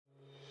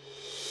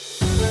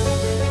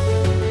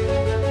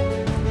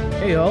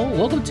Hey y'all,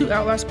 welcome to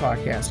Outlast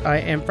Podcast. I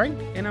am Frank,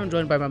 and I'm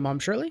joined by my mom,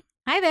 Shirley.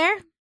 Hi there.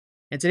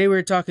 And today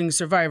we're talking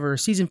Survivor,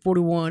 Season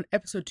 41,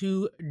 Episode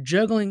 2,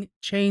 Juggling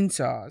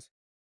Chainsaws.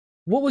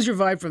 What was your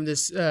vibe from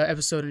this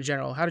episode in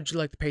general? How did you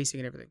like the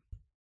pacing and everything?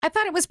 I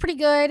thought it was pretty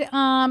good.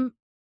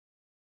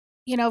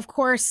 Of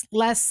course,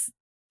 less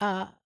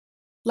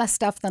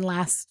stuff than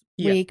last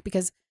week,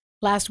 because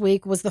last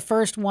week was the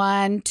first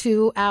one,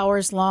 2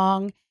 hours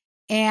long,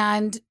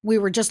 and we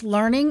were just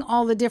learning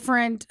all the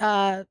different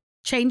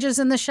changes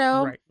in the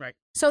show. Right.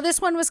 So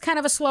this one was kind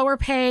of a slower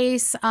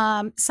pace.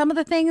 Some of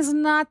the things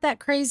not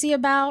that crazy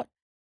about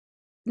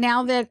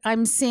now that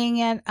I'm seeing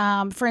it.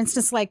 For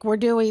instance, like we're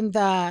doing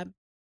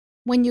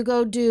when you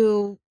go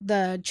do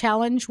the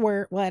challenge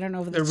I don't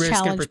know if it's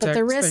challenge, but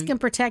the risk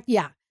and protect.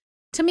 Yeah.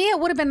 To me,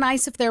 it would have been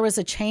nice if there was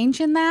a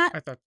change in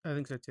that. I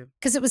think so too.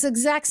 Because it was the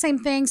exact same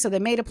thing. So they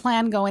made a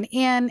plan going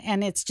in,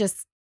 and it's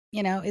just,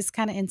 it's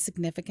kind of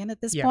insignificant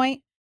at this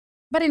point.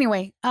 But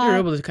anyway. They were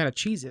able to kind of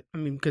cheese it. I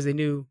mean, because they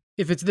knew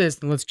if it's this,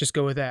 then let's just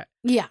go with that.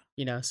 Yeah.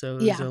 So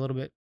it was a little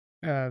bit,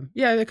 that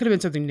could have been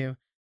something new.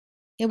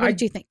 And what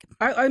did you think?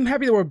 I'm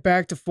happy that we're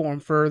back to form.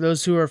 For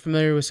those who are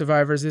familiar with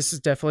Survivors, this is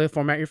definitely a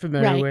format you're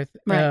familiar with.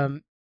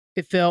 Right.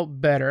 It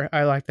felt better.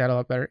 I like that a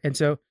lot better. And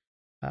so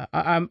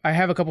I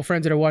have a couple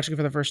friends that are watching it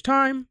for the first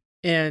time,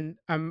 and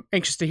I'm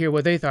anxious to hear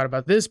what they thought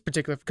about this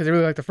particular, because they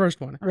really like the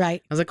first one.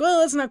 Right. I was like,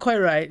 well, that's not quite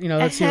right.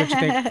 Let's see what you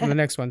think from the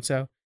next one.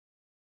 So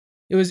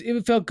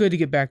it felt good to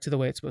get back to the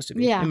way it's supposed to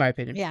be, in my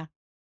opinion. Yeah.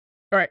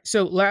 All right.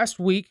 So last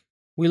week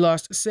we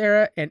lost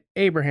Sarah and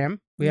Abraham.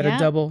 We had a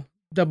double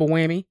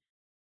whammy.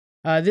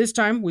 This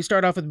time we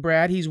start off with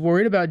Brad. He's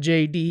worried about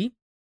JD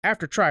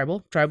after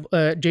Tribal.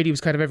 JD was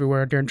kind of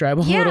everywhere during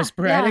Tribal, a little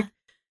sporadic.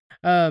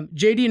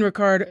 JD and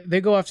Ricard, they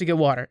go off to get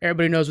water.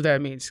 Everybody knows what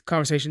that means.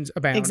 Conversations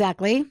abound.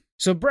 Exactly.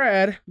 So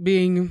Brad,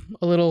 being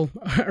a little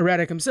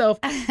erratic himself,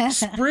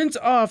 sprints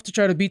off to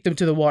try to beat them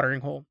to the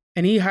watering hole.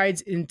 And he hides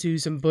into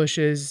some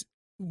bushes.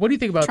 What do you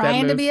think about that move?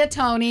 Trying to be a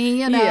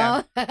Tony,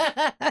 Yeah.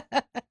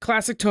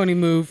 Classic Tony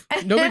move.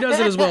 Nobody does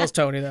it as well as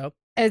Tony, though.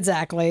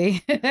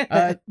 Exactly.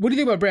 What do you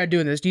think about Brad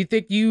doing this? Do you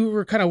think you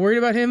were kind of worried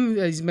about him?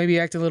 He's maybe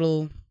acting a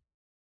little...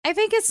 I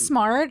think it's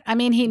smart. I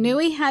mean, he knew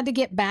he had to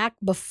get back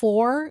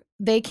before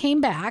they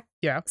came back.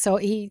 Yeah. So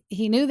he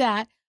knew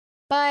that.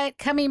 But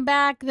coming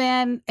back,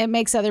 then it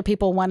makes other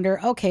people wonder,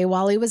 okay,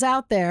 while he was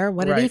out there,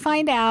 what did he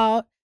find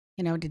out?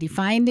 Did he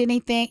find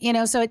anything?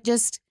 So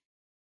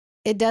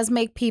it does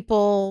make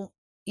people,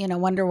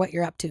 wonder what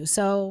you're up to.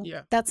 So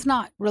that's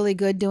not really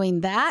good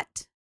doing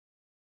that.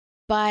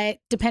 But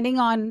depending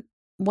on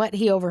what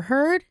he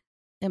overheard,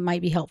 it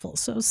might be helpful.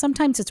 So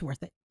sometimes it's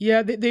worth it.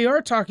 Yeah, they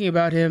are talking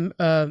about him.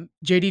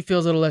 JD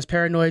feels a little less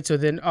paranoid. So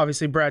then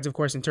obviously Brad's, of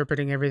course,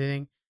 interpreting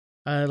everything.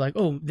 Like,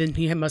 oh, then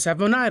he must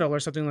have an idol or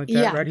something like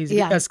that, right? He's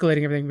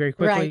escalating everything very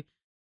quickly.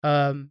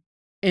 Right.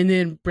 And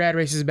then Brad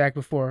races back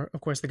before, of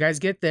course, the guys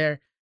get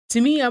there.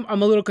 To me, I'm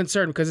a little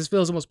concerned because this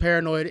feels almost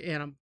paranoid.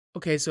 And I'm,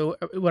 okay, so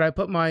would I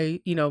put my,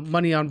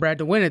 money on Brad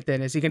to win it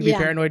then? Is he going to be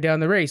paranoid down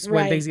the race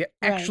when things get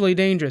actually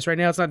dangerous? Right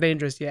now, it's not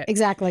dangerous yet.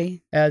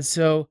 Exactly.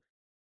 So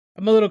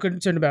I'm a little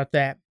concerned about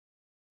that.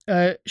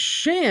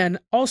 Shan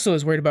also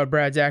is worried about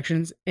Brad's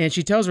actions, and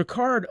she tells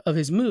Ricard of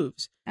his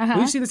moves.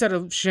 We've seen this out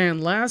of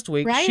Shan last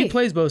week. Right. She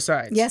plays both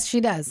sides. Yes,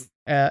 she does.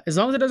 As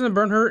long as it doesn't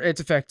burn her,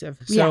 it's effective.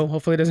 So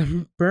hopefully it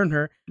doesn't burn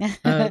her.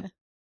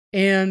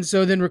 And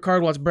so then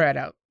Ricard wants Brad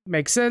out.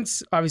 Makes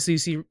sense. Obviously, you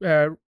see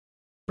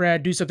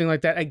Brad do something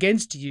like that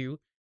against you.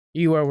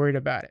 You are worried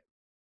about it.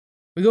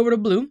 We go over to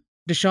Blue.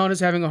 Deshawn is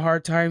having a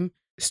hard time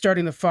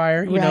starting the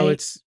fire.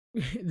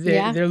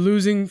 They're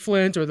losing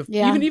Flint, or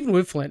even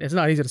with Flint, it's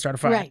not easy to start a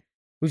fire. Right.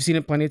 We've seen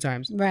it plenty of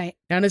times. Right.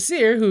 Now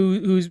Nasir,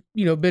 who's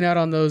been out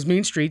on those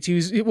mean streets,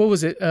 what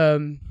was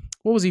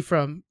he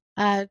from?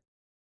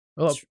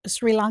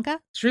 Sri Lanka.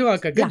 Sri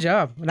Lanka. Good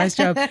job. Nice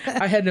job.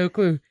 I had no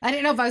clue. I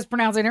didn't know if I was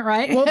pronouncing it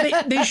right. Well,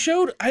 they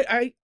showed.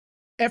 I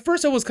at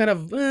first I was kind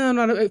of I'm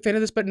not a fan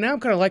of this, but now I'm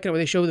kind of liking it when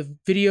they show the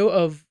video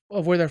of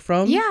where they're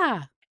from.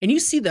 Yeah. And you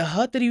see the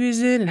hut that he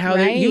was in and how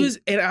he was,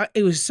 and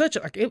it was such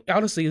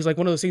honestly, it was like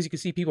one of those things you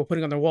could see people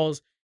putting on their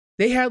walls.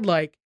 They had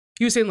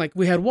he was saying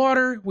we had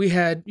water, we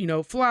had,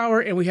 flour,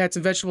 and we had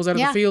some vegetables out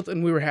of the field,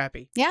 and we were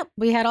happy. Yep.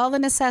 We had all the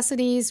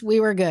necessities. We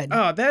were good.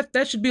 Oh,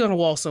 that should be on a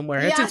wall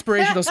somewhere. That's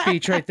inspirational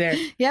speech right there.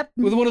 Yep.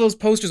 With one of those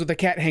posters with a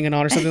cat hanging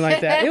on or something like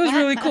that. It was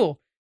really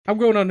cool. I'm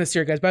growing on this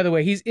year, guys. By the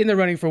way, he's in the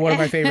running for one of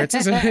my favorites.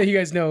 So you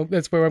guys know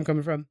that's where I'm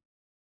coming from.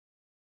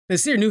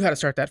 Nasir knew how to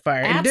start that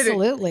fire. And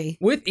Absolutely. Did it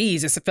with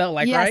ease, it felt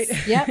like, right?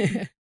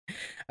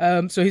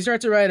 Yep. So he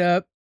starts it right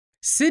up.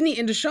 Sydney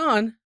and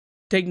Deshawn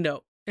take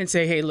note and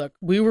say, hey, look,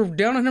 we were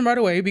down on him right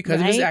away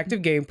because of his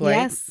active gameplay.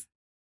 Yes.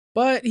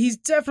 But he's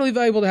definitely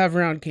valuable to have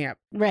around camp.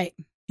 Right.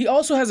 He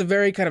also has a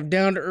very kind of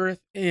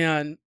down-to-earth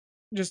and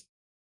just,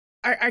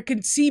 I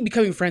could see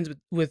becoming friends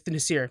with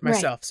Nasir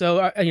myself. Right.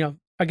 So,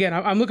 again,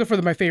 I'm looking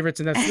for my favorites,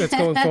 and that's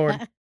going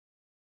forward.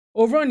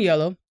 Over on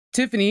Yellow,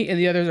 Tiffany and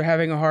the others are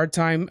having a hard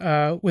time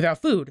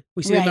without food.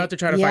 We see them out there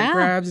trying to find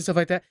crabs and stuff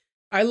like that.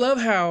 I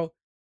love how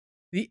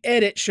the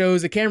edit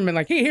shows the cameraman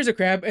like, hey, here's a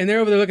crab, and they're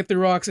over there looking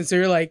through rocks, and so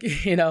you're like,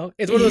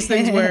 it's one of those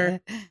things where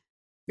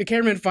the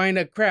cameraman find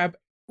a crab,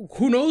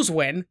 who knows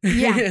when?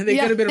 Yeah, they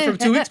could have been from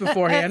 2 weeks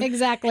beforehand,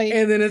 exactly.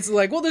 And then it's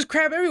like, well, there's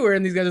crab everywhere,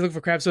 and these guys are looking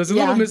for crab, so it's a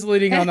little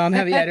misleading on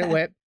how the edit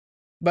went.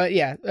 But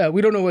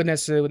we don't know what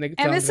necessarily when they.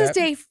 And this is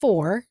day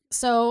 4,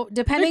 so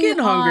depending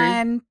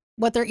on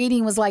what their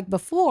eating was like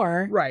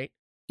before, right?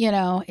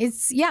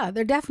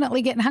 They're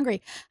definitely getting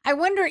hungry. I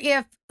wonder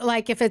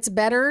if it's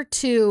better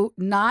to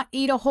not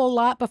eat a whole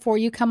lot before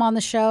you come on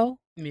the show.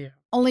 Yeah.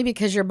 Only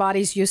because your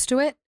body's used to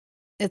it.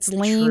 It's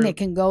lean. True. It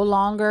can go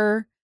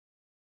longer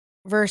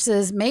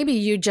versus maybe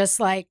you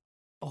just like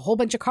a whole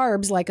bunch of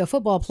carbs like a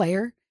football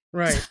player.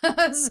 Right.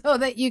 So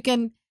that you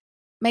can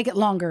make it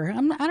longer.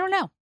 I don't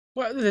know.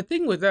 Well, the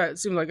thing with that, it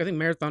seems like I think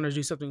marathoners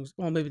do something.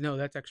 Well, maybe no,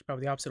 that's actually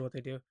probably the opposite of what they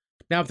do.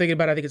 Now I'm thinking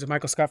about it, I think it's a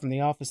Michael Scott from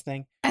The Office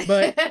thing.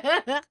 But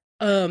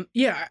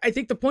I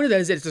think the point of that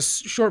is that it's a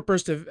short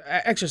burst of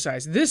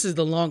exercise. This is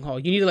the long haul.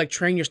 You need to like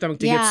train your stomach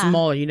to get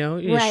smaller, you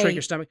need to shrink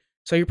your stomach.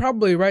 So you're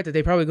probably right that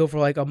they probably go for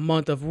like a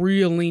month of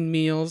real lean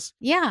meals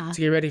to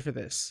get ready for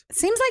this. It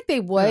seems like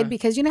they would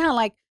because you know how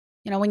like,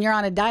 when you're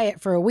on a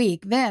diet for a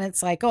week, then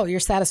it's like, oh,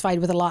 you're satisfied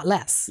with a lot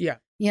less. Yeah.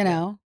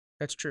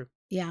 That's true.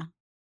 Yeah.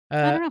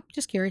 I don't know.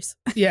 Just curious.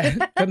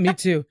 Yeah, me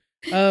too.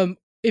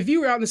 If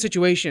you were out in the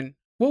situation,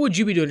 what would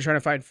you be doing trying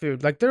to find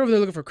food? Like they're over there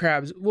looking for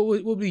crabs.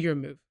 What would be your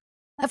move?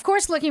 Of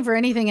course, looking for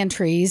anything in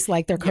trees,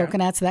 like their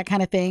coconuts, that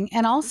kind of thing.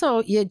 And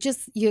also,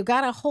 you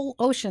got a whole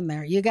ocean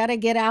there. You got to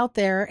get out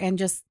there and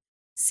just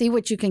see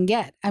what you can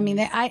get. I mean,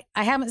 I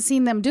haven't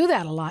seen them do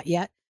that a lot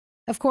yet.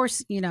 Of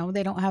course, they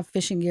don't have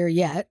fishing gear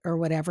yet or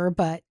whatever,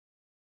 but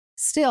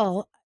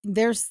still,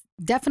 there's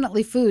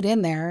definitely food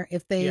in there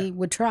if they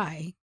would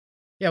try.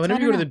 Yeah,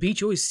 whenever you go to the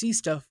beach, you always see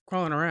stuff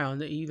crawling around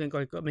that you think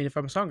like, I mean, if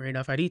I'm hungry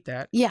enough, I'd eat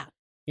that. Yeah.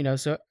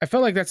 So I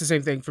felt like that's the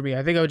same thing for me.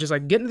 I think I would just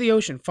like get into the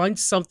ocean, find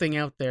something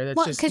out there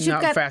that's just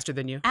not faster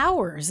than you.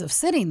 Hours of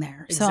sitting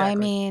there. Exactly. So, I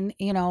mean,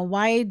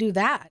 why do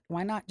that?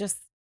 Why not just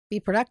be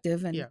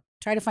productive and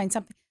try to find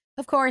something?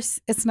 Of course,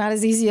 it's not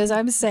as easy as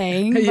I'm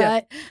saying,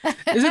 but.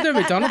 Isn't there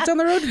McDonald's down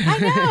the road? I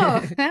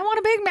know. I want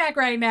a Big Mac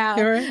right now.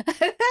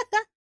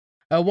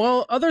 Right.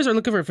 While others are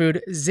looking for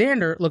food,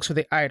 Xander looks for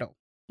the idol.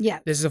 Yeah.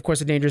 This is, of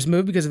course, a dangerous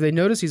move because if they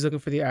notice he's looking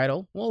for the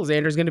idol, well,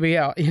 Xander's going to be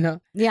out,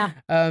 Yeah.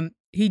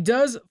 He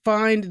does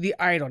find the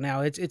idol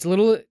now. It's a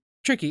little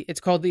tricky. It's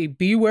called the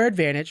Beware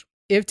Advantage.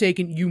 If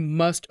taken, you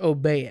must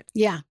obey it.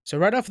 Yeah. So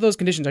right off of those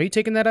conditions, are you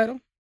taking that idol?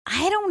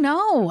 I don't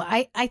know.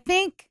 I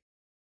think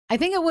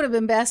it would have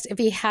been best if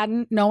he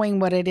hadn't, knowing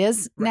what it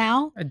is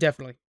now.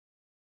 Definitely.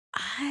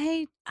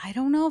 I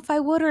don't know if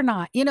I would or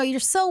not. You're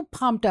so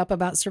pumped up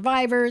about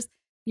Survivors.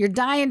 You're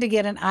dying to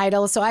get an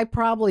idol, so I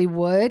probably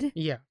would.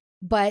 Yeah.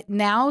 But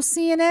now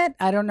seeing it,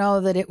 I don't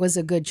know that it was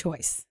a good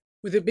choice.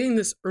 With it being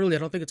this early, I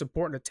don't think it's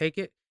important to take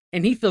it.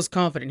 And he feels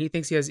confident. He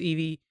thinks he has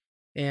Evie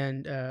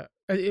and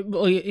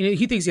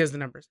he thinks he has the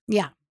numbers.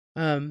 Yeah.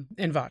 And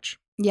Vach.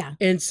 Yeah.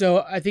 And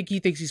so I think he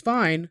thinks he's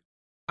fine.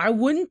 I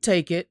wouldn't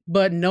take it,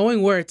 but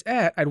knowing where it's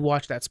at, I'd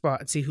watch that spot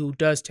and see who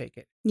does take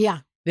it. Yeah.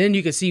 Then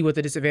you can see what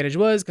the disadvantage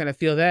was, kind of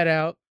feel that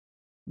out.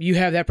 You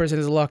have that person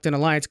as a locked in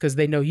alliance because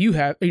they know you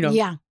have,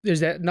 there's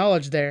that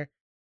knowledge there.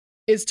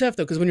 It's tough,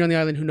 though, because when you're on the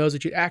island, who knows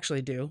what you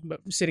actually do? But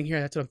sitting here,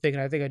 that's what I'm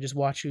thinking. I think I just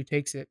watch who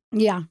takes it.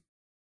 Yeah.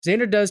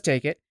 Xander does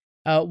take it.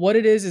 What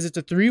it is it's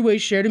a 3-way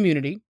shared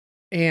immunity.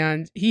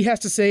 And he has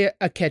to say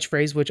a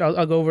catchphrase, which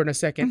I'll go over in a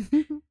second.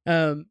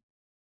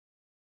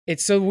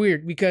 It's so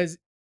weird because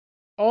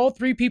all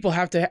 3 people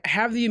have to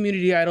have the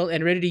immunity idol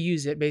and ready to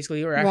use it,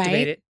 basically, or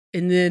activate it.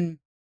 And then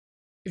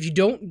if you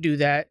don't do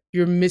that,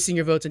 you're missing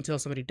your votes until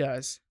somebody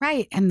does.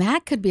 Right. And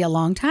that could be a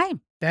long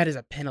time. That is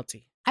a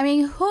penalty. I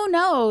mean, who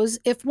knows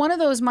if one of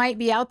those might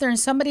be out there and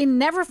somebody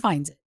never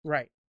finds it.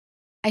 Right.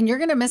 And you're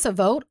going to miss a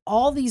vote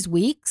all these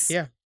weeks.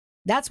 Yeah.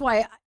 That's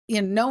why,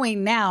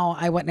 knowing now,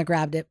 I wouldn't have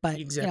grabbed it. But,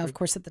 of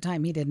course, at the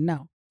time, he didn't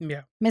know.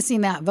 Yeah.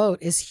 Missing that vote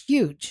is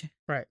huge.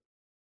 Right.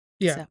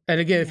 Yeah. So,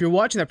 and again, if you're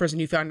watching that person,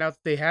 you found out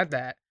that they had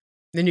that,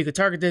 then you could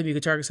target them. You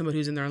could target somebody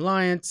who's in their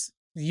alliance.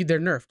 They're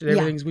nerfed.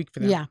 Everything's weak for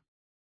them.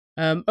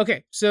 Yeah.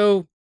 Okay.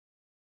 So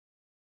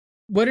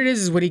what it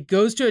is when he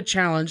goes to a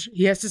challenge,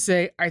 he has to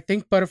say, I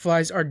think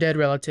butterflies are dead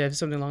relatives,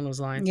 something along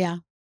those lines. Yeah.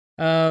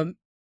 And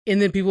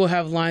then people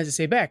have lines to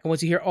say back. And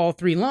once you hear all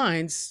 3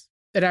 lines,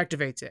 it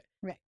activates it.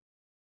 Right.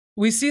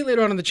 We see it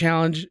later on in the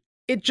challenge.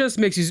 It just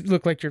makes you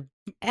look like you're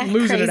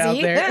losing it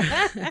out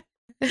there.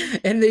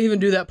 And they even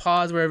do that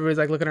pause where everybody's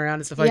like looking around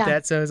and stuff like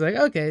that. So it's like,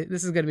 okay,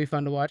 this is going to be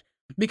fun to watch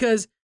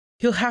because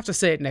he'll have to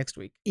say it next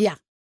week. Yeah.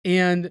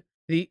 And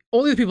the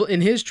only people in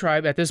his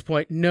tribe at this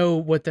point know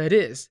what that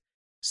is.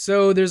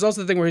 So there's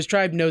also the thing where his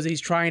tribe knows that he's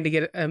trying to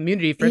get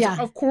immunity for it. Yeah.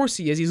 Of course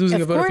he is. He's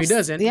losing a vote if he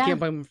doesn't. You can't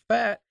blame him for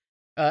that.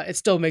 It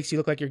still makes you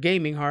look like you're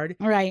gaming hard.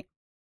 Right.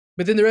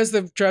 But then the rest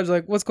of the tribe's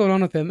like, what's going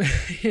on with him?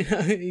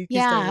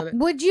 Yeah.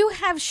 Would you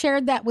have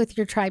shared that with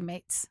your tribe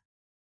mates?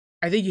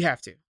 I think you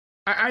have to.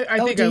 I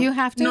think you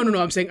have to?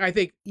 No. I'm saying I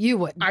think you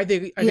would. I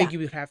think you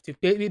would have to.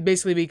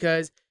 Basically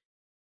because,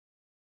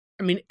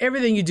 I mean,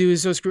 everything you do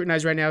is so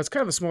scrutinized right now. It's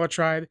kind of a smaller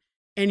tribe.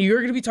 And you're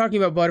going to be talking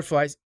about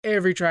butterflies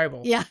every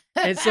tribal. Yeah.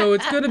 And so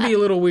it's going to be a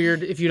little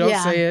weird if you don't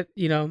say it,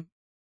 you know.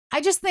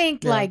 I just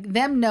think like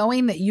them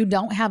knowing that you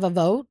don't have a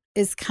vote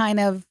is kind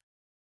of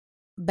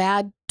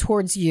bad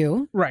towards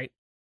you. Right.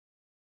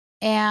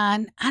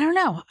 And I don't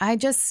know. I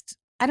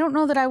don't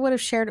know that I would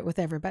have shared it with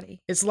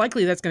everybody. It's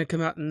likely that's going to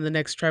come out in the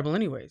next tribal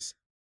anyways.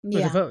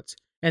 With the votes.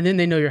 And then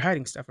they know you're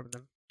hiding stuff from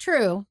them.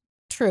 True.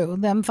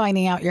 Them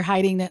finding out you're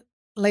hiding it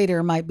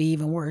later might be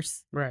even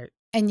worse. Right.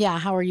 And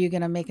how are you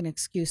going to make an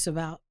excuse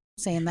about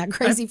saying that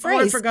crazy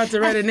phrase? I forgot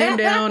to write a name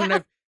down, and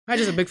I'm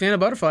just a big fan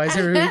of butterflies.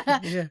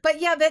 Yeah. But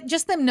that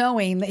just them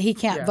knowing that he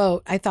can't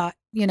vote, I thought,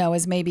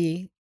 is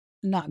maybe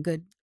not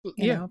good,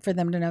 for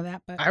them to know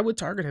that. But I would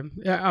target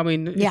him. I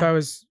mean, if I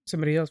was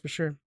somebody else, for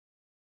sure.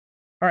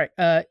 All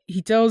right.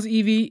 He tells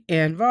Evie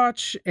and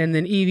Vach, and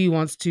then Evie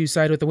wants to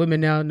side with the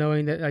women now,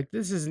 knowing that like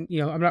this isn't,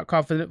 I'm not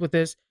confident with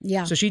this.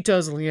 Yeah. So she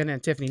tells Leanna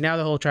and Tiffany. Now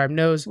the whole tribe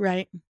knows.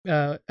 Right.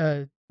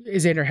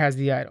 Xander has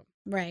the idol.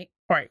 Right.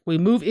 All right. We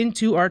move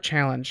into our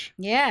challenge.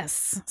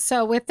 Yes.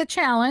 So with the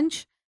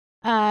challenge,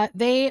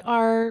 they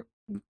are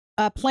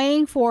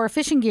playing for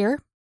fishing gear.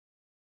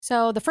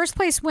 So the first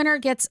place winner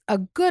gets a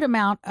good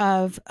amount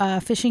of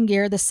fishing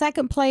gear. The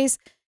second place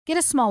get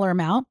a smaller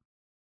amount.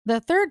 The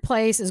third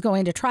place is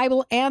going to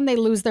tribal, and they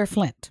lose their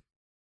flint.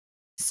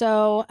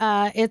 So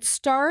it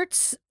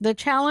starts, the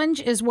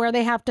challenge is where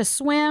they have to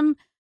swim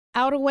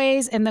out a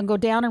ways and then go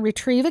down and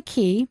retrieve a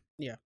key.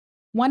 Yeah.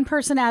 One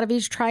person out of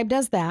each tribe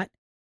does that.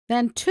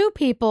 Then 2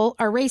 people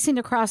are racing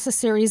across a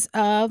series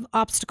of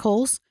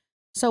obstacles.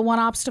 So one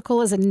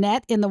obstacle is a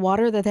net in the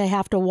water that they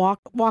have to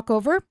walk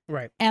over.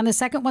 Right. And the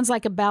second one's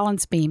like a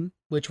balance beam.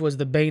 Which was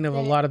the bane of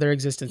a lot of their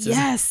existences.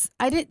 Yes.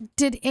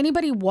 Did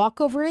anybody walk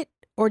over it?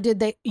 Or did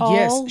they all?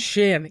 Yes,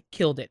 Shan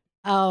killed it.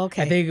 Oh,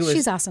 okay. I think it was.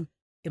 She's awesome.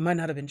 It might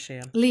not have been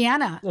Shan.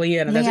 Leanna.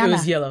 It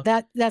was yellow.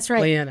 That's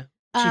right. Leanna.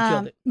 She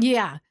killed it.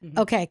 Yeah. Mm-hmm.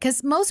 Okay.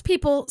 Because most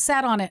people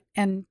sat on it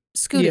and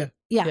scooted.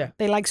 Yeah.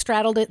 They like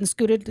straddled it and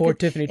scooted. Poor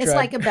Tiffany tried. It's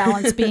like a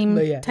balance beam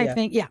type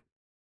thing. Yeah.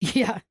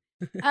 Yeah.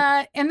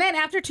 And then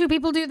after 2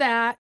 people do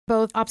that,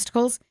 both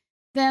obstacles,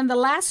 then the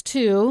last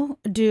 2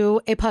 do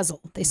a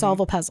puzzle. They solve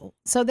a puzzle.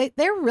 So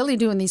they're really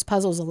doing these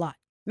puzzles a lot.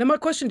 Now, my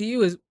question to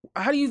you is,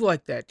 how do you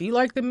like that? Do you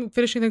like them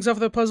finishing things off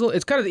with a puzzle?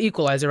 It's kind of the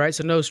equalizer, right?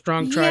 So no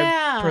strong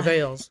tribe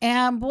prevails.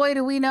 And boy,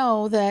 do we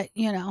know that,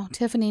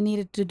 Tiffany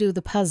needed to do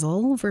the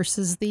puzzle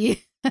versus the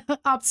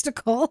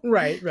obstacle.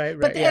 Right.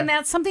 But and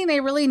that's something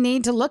they really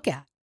need to look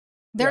at.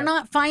 They're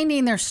not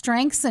finding their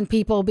strengths in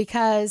people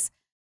because,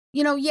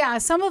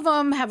 some of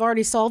them have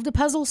already solved a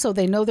puzzle, so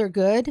they know they're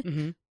good.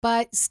 Mm-hmm.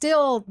 But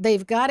still,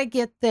 they've got to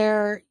get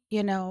their,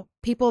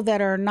 people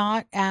that are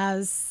not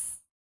as...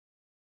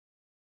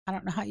 I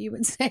don't know how you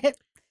would say it.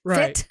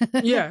 Right.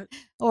 Fit. Yeah.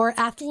 Or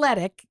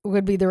athletic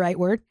would be the right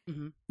word.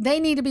 Mm-hmm. They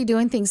need to be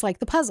doing things like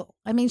the puzzle.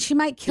 I mean, she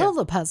might kill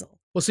the puzzle.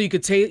 Well, so you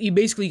could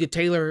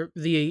tailor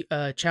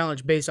the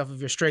challenge based off of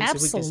your strengths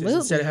and weaknesses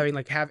instead of having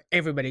have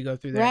everybody go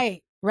through that.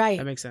 Right.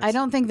 That makes sense. I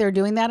don't think they're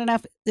doing that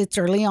enough. It's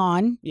early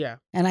on. Yeah.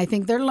 And I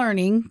think they're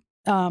learning.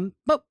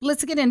 But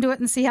let's get into it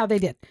and see how they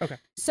did. Okay.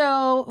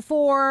 So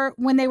for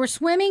when they were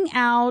swimming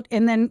out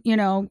and then,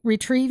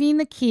 retrieving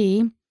the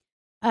key,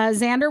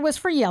 Xander was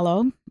for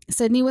yellow,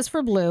 Sydney was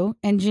for blue,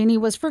 and Jeannie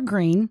was for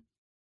green.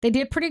 They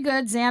did pretty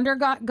good. Xander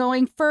got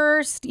going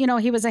first.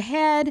 He was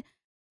ahead.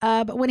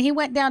 But when he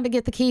went down to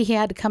get the key, he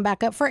had to come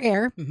back up for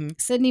air. Mm-hmm.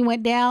 Sydney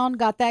went down,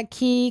 got that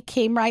key,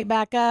 came right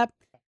back up.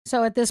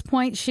 So at this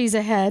point, she's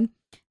ahead.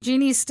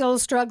 Jeannie's still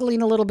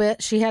struggling a little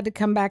bit. She had to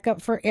come back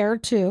up for air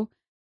too.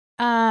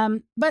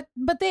 But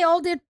they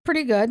all did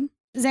pretty good.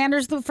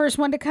 Xander's the first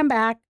one to come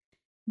back.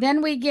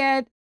 Then we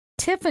get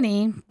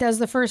Tiffany does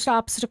the first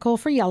obstacle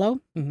for yellow.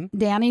 Mm-hmm.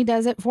 Danny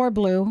does it for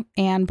blue,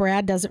 and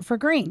Brad does it for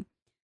green.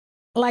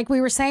 Like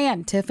we were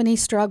saying, Tiffany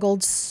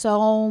struggled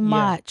so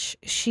much.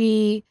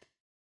 She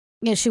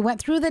went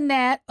through the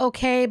net,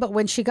 okay, but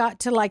when she got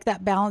to like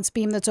that balance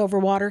beam that's over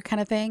water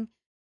kind of thing,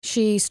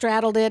 she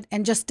straddled it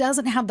and just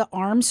doesn't have the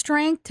arm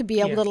strength to be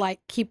able to like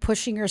keep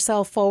pushing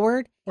herself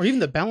forward. Or even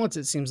the balance,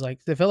 it seems like.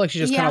 It felt like she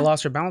just kind of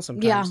lost her balance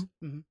sometimes. Yeah.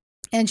 Mm-hmm.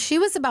 And she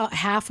was about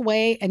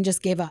halfway and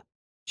just gave up.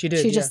 She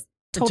did, She just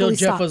totally Until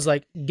Jeff stopped. was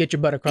like, get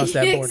your butt across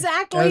that board.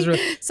 Exactly.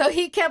 So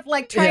he kept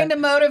like trying to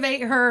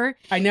motivate her.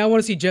 I now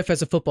want to see Jeff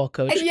as a football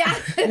coach. Yeah.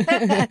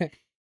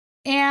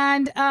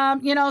 And,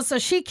 so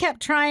she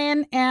kept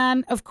trying.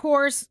 And of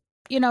course,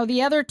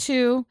 the other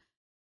 2,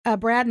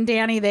 Brad and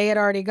Danny, they had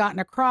already gotten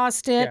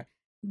across it. Yeah.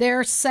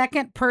 Their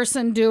second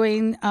person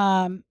doing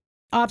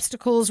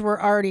obstacles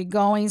were already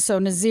going. So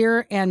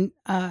Nazir and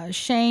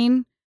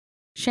Shan,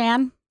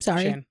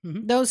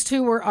 those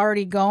 2 were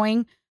already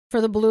going for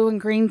the blue and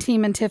green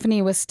team, and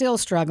Tiffany was still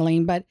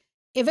struggling, but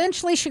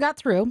eventually she got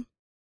through.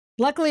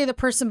 Luckily, the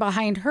person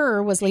behind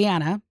her was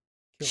Leanna.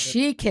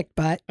 She kicked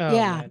butt. Oh,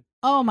 yeah. Man.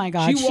 Oh my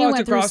God. She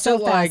went through so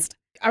fast.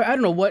 I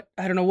don't know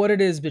what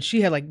it is, but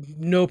she had like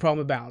no problem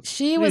with balance.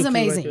 She was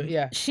amazing.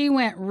 Yeah. She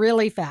went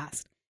really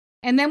fast.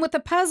 And then with the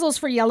puzzles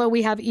for yellow,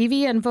 we have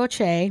Evie and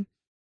Voce,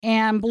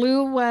 and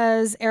blue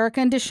was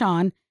Erica and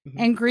Deshawn,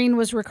 and green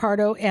was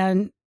Ricardo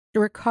and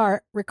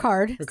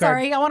Ricard.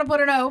 Sorry, I want to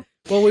put an O.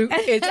 Well,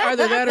 it's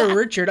either that or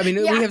Richard. I mean,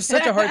 we have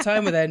such a hard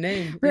time with that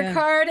name.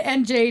 Ricard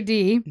and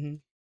JD.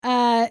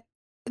 Mm-hmm.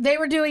 They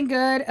were doing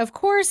good. Of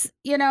course,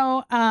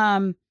 Erica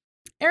and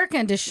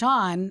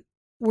Deshawn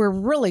were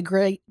really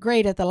great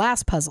at the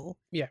last puzzle.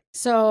 Yeah.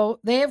 So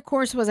they, of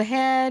course, was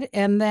ahead.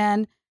 And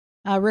then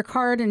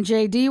Ricard and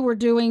JD were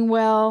doing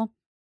well.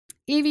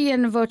 Evie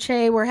and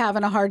Voce were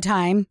having a hard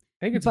time.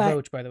 I think it's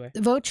Voce, by the way.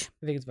 Voce?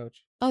 I think it's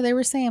Voce. Oh, they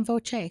were saying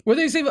Voce. Were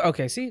they saying?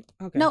 Okay, see?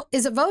 Okay. No,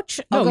 is it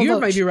Voce? No, you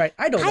might be right.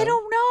 I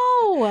don't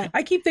know.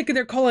 I keep thinking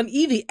they're calling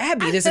Evie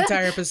Abby this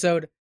entire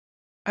episode.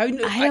 I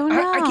don't know.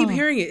 I keep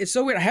hearing it. It's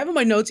so weird. I have in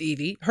my notes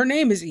Evie. Her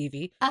name is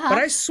Evie, but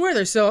I swear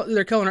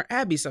they're calling her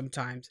Abby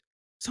sometimes.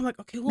 So I'm like,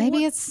 okay, well,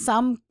 maybe it's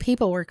some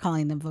people were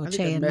calling them Voce. I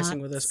think they're messing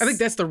with us. I think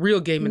that's the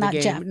real game in the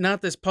game, Jeff.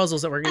 Not this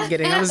puzzles that we're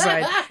getting on the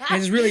side. And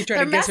just really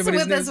trying to guess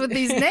everybody's names. They're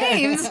messing with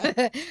us with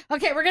these names.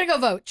 Okay, we're gonna go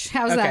Voce.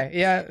 How's that?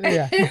 Yeah,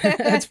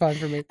 that's fine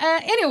for me.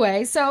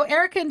 Anyway, so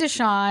Erica and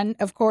Deshawn,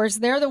 of course,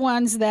 they're the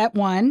ones that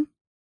won.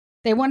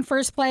 They won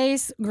first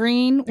place.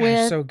 Green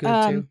with so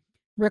good too.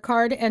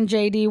 Ricard and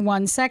JD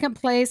won second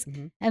place,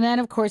 and then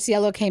of course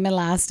Yellow came in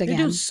last again.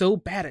 They're doing so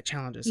bad at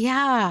challenges.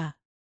 Yeah.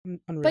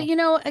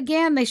 Unreal. But,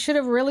 again, they should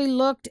have really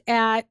looked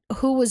at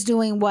who was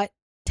doing what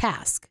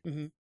task.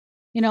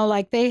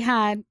 Like they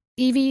had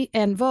Evie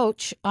and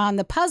Voce on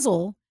the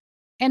puzzle.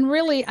 And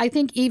really, I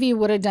think Evie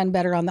would have done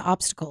better on the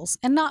obstacles.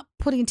 And not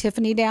putting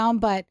Tiffany down,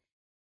 but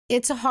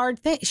it's a hard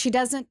thing. She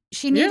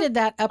needed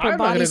that upper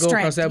body strength. Go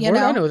across that board.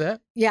 I know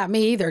that. Yeah,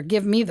 me either.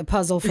 Give me the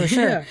puzzle for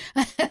sure.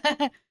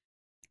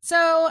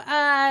 So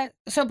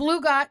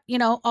Blue got,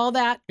 all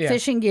that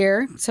fishing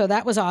gear. So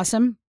that was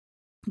awesome.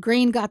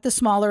 Green got the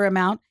smaller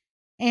amount,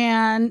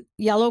 and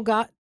Yellow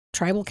got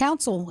tribal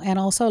council and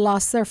also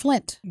lost their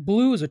flint.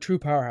 Blue is a true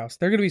powerhouse.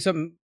 They're going to be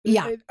something.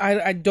 Yeah.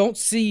 I don't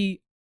see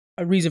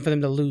a reason for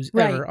them to lose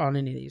ever on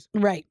any of these.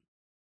 Right.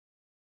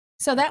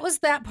 So that was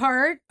that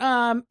part.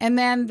 And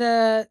then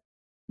the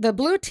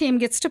blue team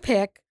gets to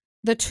pick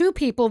the two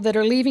people that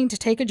are leaving to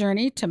take a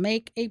journey to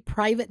make a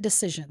private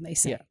decision, they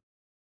say. Yeah.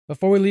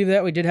 Before we leave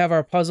that, we did have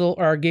our puzzle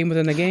or our game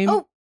within the game.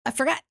 Oh, I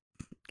forgot.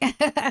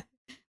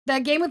 The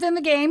game within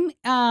the game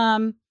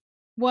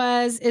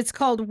it's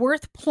called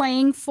Worth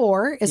Playing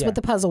For is what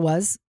the puzzle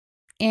was.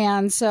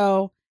 And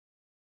so,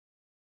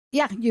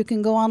 you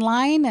can go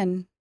online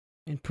and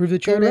prove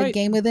that you're right. Go to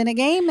Game Within a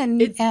Game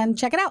and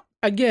check it out.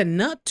 Again,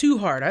 not too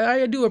hard.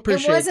 I do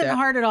appreciate it. It wasn't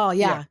hard at all,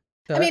 yeah.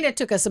 I mean, it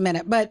took us a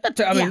minute, but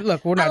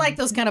look, we're not. I like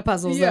those kind of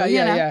puzzles. Yeah, though,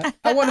 yeah.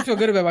 I want to feel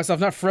good about myself,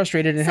 not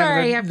frustrated and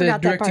having the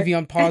DirecTV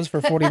on pause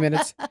for 40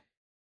 minutes.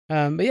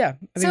 But yeah,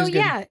 I think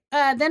it was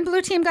good. Then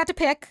blue team got to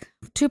pick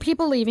two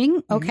people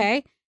leaving.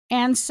 Okay.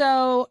 And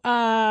so,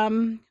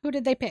 who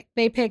did they pick?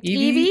 They picked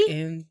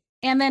Evie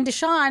and then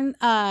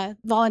Deshawn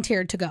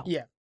volunteered to go.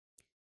 Yeah.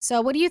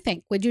 So what do you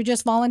think? Would you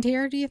just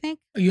volunteer, do you think?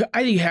 I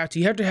think you have to.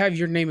 You have to have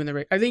your name in the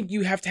race. I think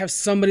you have to have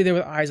somebody there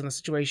with eyes on the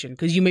situation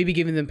because you may be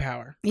giving them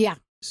power. Yeah.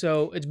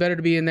 So it's better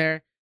to be in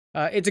there.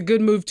 It's a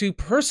good move to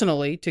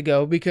personally to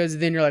go because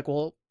then you're like,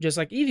 well, just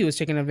like Evie was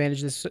taking advantage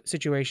of this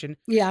situation.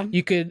 Yeah.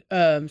 You could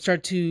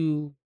start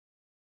to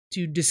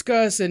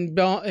discuss and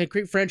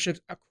create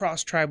friendships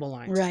across tribal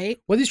lines. Right.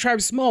 Well, these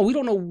tribes small. We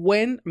don't know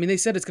when. I mean, they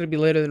said it's going to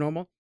be later than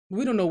normal.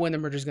 We don't know when the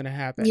merger is going to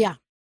happen. Yeah.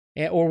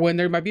 Or when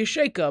there might be a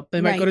shakeup.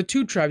 They might go to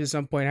two tribes at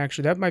some point,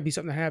 actually. That might be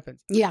something that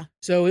happens. Yeah.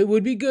 So it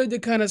would be good to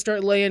kind of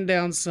start laying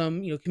down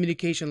some,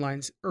 communication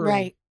lines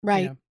early.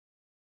 Right.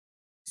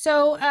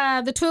 So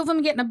the two of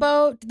them get in a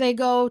boat. They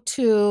go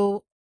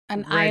to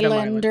an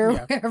island or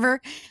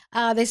wherever.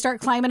 They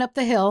start climbing up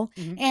the hill.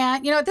 Mm-hmm.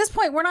 And, at this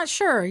point, we're not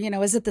sure.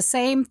 Is it the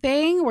same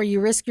thing where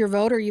you risk your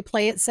vote or you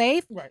play it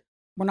safe? Right.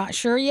 We're not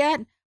sure yet.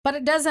 But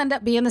it does end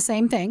up being the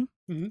same thing.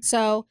 Mm-hmm.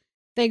 So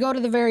they go to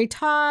the very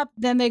top.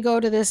 Then they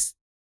go to this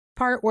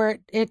part where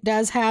it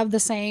does have the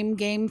same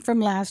game from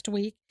last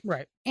week.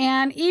 Right.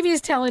 And Evie's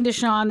telling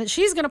Deshawn that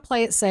she's going to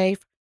play it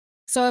safe.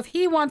 So if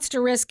he wants to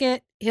risk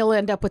it, he'll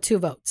end up with 2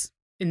 votes.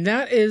 And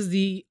that is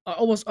the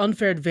almost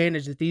unfair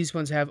advantage that these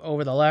ones have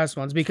over the last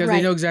ones because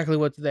they know exactly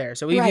what's there.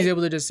 So Evie's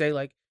able to just say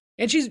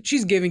and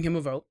she's giving him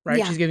a vote, right?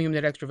 Yeah. She's giving him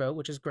that extra vote,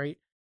 which is great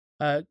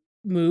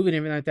move and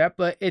everything like that.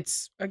 But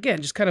it's,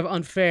 again, just kind of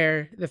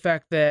unfair, the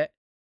fact that,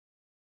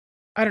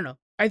 I don't know.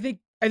 I think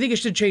it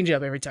should change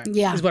up every time.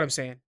 Yeah. Is what I'm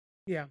saying.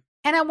 Yeah.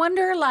 And I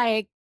wonder,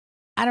 I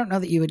don't know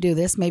that you would do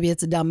this. Maybe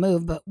it's a dumb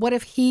move, but what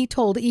if he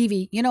told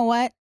Evie, you know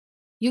what?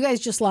 You guys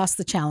just lost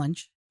the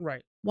challenge.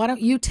 Right. Why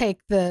don't you take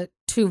the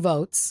 2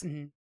 votes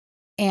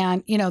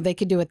and, they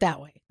could do it that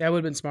way. That would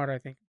have been smarter, I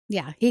think.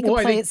 Yeah. He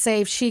could play it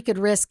safe. She could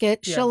risk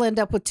it. Yeah. She'll end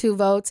up with 2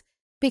 votes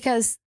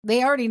because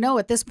they already know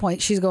at this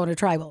point she's going to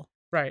tribal.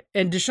 Right.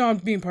 And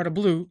Deshawn being part of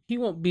blue, he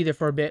won't be there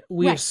for a bit.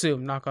 We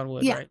assume, knock on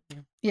wood, right?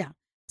 Yeah.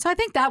 So I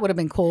think that would have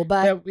been cool,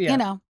 but,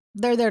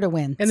 they're there to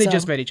win. And they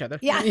just met each other.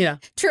 Yeah. Yeah.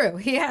 True.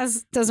 He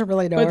doesn't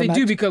really know But they much.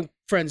 do become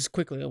friends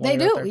quickly. They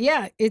do.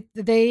 Yeah.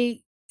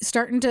 They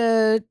starting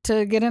to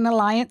get an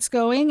alliance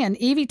going. And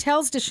Evie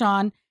tells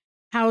Deshawn,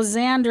 how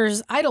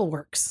Xander's idol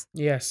works.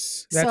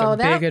 Yes, that's a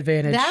big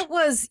advantage. That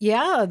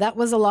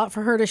was a lot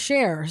for her to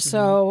share.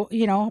 So,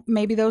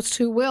 maybe those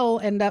two will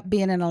end up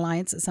being in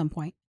alliance at some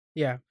point.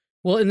 Yeah.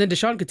 Well, and then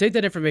Deshaun could take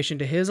that information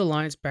to his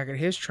alliance back at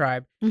his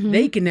tribe.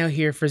 They can now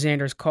hear for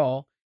Xander's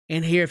call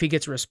and hear if he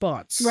gets a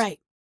response. Right.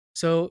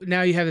 So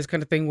now you have this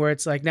kind of thing where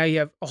it's like, now you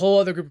have a whole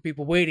other group of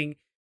people waiting.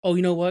 Oh,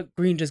 you know what?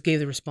 Green just gave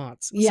the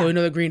response. Yeah. So we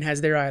know that Green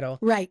has their idol.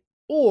 Right.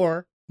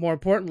 Or, more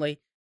importantly,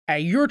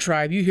 at your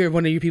tribe, you hear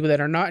one of your people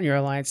that are not in your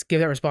alliance give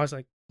that response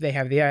like they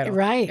have the idol.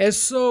 Right. It's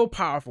so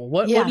powerful.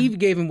 What Eve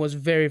gave him was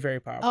very, very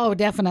powerful. Oh,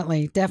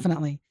 definitely.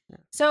 Definitely. Yeah.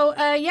 So,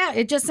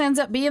 it just ends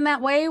up being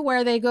that way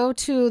where they go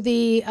to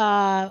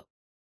the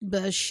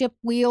ship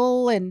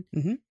wheel and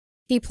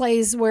he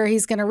plays where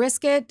he's going to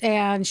risk it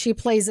and she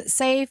plays it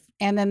safe.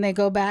 And then they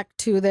go back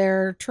to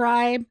their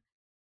tribe.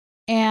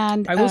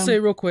 And I will say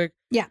real quick.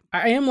 Yeah.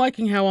 I am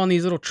liking how on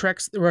these little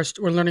treks, we're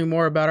learning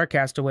more about our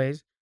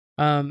castaways.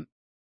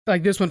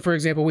 Like this one, for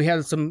example, we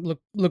had some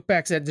look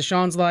backs at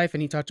Deshaun's life,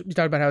 and he talked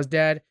about how his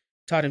dad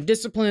taught him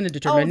discipline and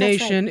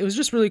determination. Oh, that's right. It was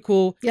just really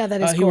cool. Yeah,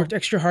 that is cool. He worked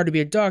extra hard to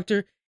be a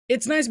doctor.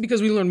 It's nice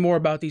because we learn more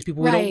about these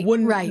people we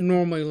wouldn't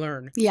normally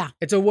learn. Yeah.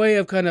 It's a way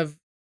of kind of,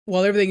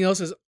 while everything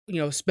else is,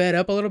 sped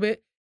up a little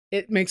bit,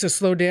 it makes us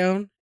slow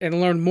down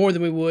and learn more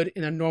than we would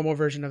in a normal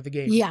version of the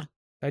game. Yeah.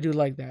 I do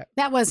like that.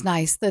 That was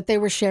nice that they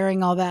were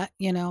sharing all that,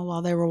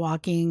 while they were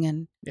walking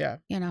and, yeah.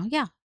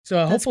 So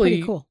that's hopefully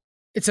pretty cool.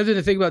 It's something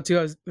to think about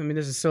too.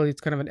 This is silly.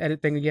 It's kind of an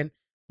edit thing again,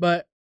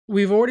 but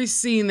we've already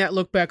seen that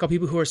look back on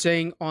people who are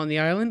staying on the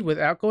island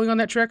without going on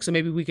that trek. So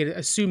maybe we could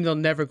assume they'll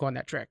never go on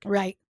that trek.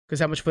 Right. Because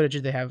how much footage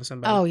did they have of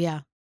somebody? Oh,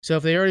 yeah. So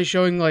if they're already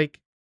showing like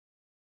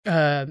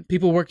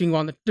people working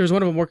on there's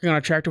one of them working on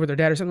a tractor with their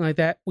dad or something like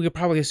that, we could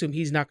probably assume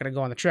he's not going to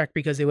go on the trek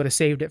because they would have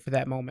saved it for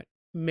that moment.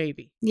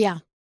 Maybe. Yeah.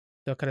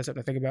 So kind of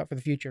something to think about for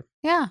the future.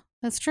 Yeah,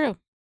 that's true.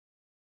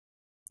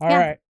 All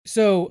right.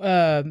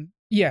 So,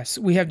 yes,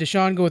 we have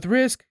Deshaun go with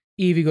risk.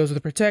 Evie goes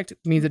with protect. It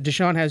means that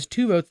Deshaun has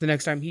 2 votes the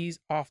next time he's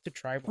off to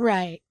tribal.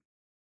 Right.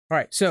 All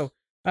right. So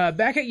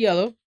back at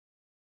Yellow,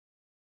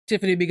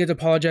 Tiffany begins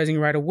apologizing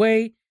right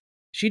away.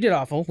 She did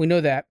awful. We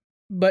know that.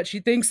 But she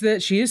thinks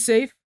that she is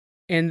safe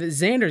and that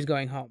Xander's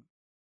going home.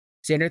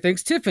 Xander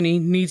thinks Tiffany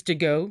needs to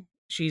go.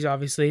 She's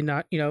obviously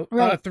not,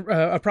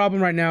 a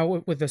problem right now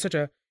with such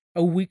a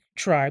weak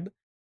tribe.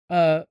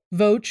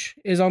 Voch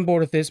is on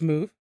board with this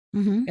move.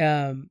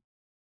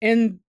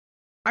 And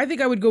I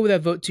think I would go with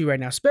that vote too right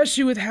now,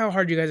 especially with how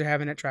hard you guys are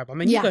having at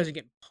tribal. You guys are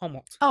getting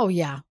pummeled. Oh,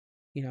 yeah.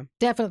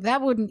 Definitely.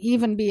 That wouldn't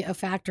even be a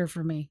factor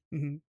for me.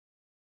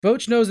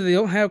 Voch knows that they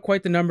don't have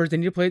quite the numbers. They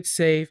need to play it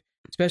safe,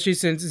 especially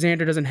since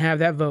Xander doesn't have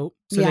that vote.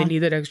 So they need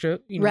that extra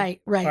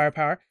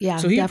firepower. Yeah,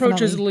 so he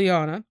approaches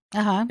Liana.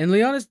 And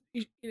Liana's,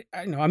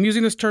 I'm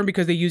using this term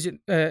because they use it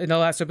in the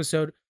last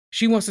episode.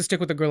 She wants to stick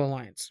with the Girl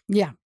Alliance.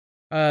 Yeah.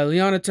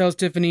 Liana tells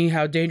Tiffany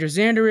how dangerous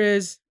Xander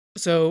is.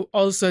 So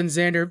all of a sudden,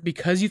 Xander,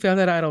 because you found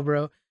that idol,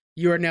 bro,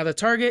 you are now the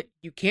target.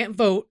 You can't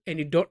vote, and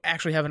you don't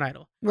actually have an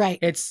idol. Right.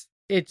 It's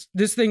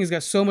this thing has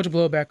got so much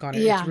blowback on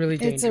it. Yeah, it's really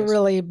dangerous. It's a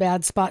really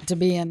bad spot to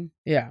be in.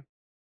 Yeah.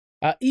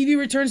 Evie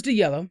returns to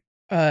Yellow,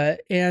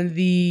 and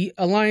the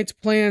Alliance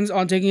plans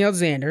on taking out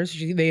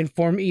Xander. They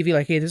inform Evie,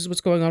 like, hey, this is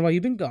what's going on while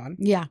you've been gone.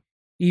 Yeah.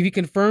 Evie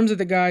confirms that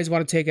the guys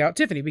want to take out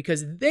Tiffany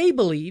because they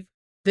believe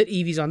that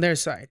Evie's on their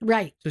side.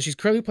 Right. So she's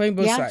currently playing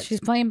both sides. Yeah,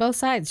 she's playing both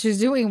sides. She's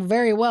doing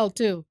very well,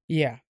 too.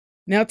 Yeah.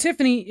 Now,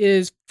 Tiffany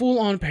is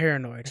full-on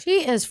paranoid.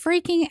 She is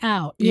freaking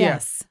out.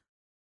 Yes.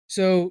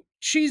 So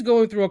she's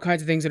going through all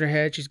kinds of things in her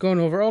head. She's going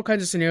over all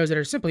kinds of scenarios that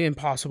are simply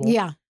impossible.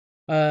 Yeah.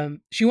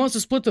 She wants to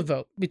split the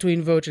vote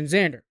between Voch and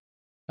Xander.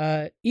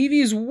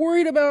 Evie is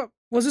worried about,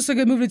 was this a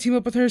good move to team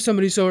up with her?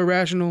 Somebody so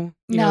irrational?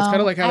 No, it's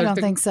kind of like how I don't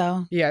think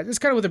so. Yeah, it's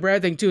kind of with the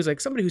Brad thing, too. It's like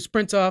somebody who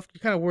sprints off,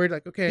 you're kind of worried,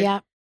 like, okay. Yeah.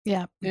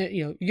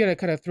 You got to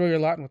kind of throw your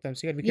lot in with them,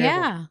 so you got to be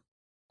careful.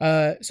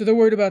 Yeah. So they're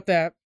worried about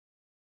that.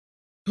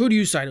 Who do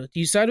you side with? Do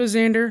you side with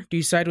Xander? Do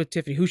you side with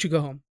Tiffany? Who should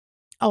go home?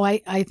 Oh, I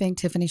think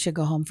Tiffany should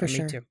go home for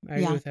sure. Me too. I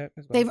agree with that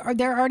as well.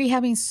 They're already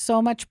having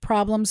so much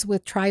problems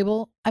with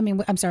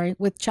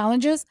with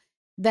challenges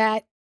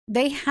that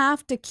they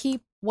have to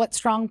keep what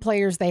strong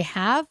players they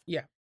have.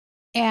 Yeah.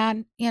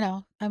 And,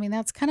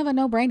 that's kind of a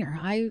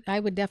no-brainer. I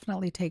would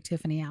definitely take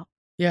Tiffany out.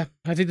 Yeah,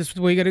 I think that's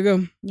the way you got to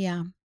go.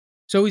 Yeah.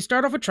 So we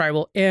start off with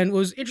tribal, and what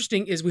was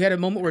interesting is we had a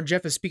moment where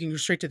Jeff is speaking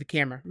straight to the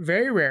camera.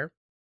 Very rare.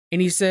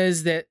 And he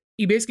says that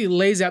he basically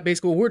lays out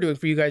what we're doing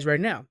for you guys right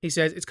now. He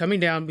says it's coming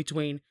down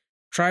between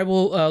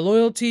tribal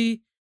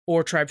loyalty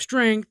or tribe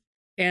strength.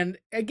 And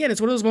again,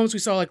 it's one of those moments we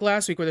saw like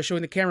last week where they're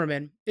showing the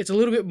cameraman. It's a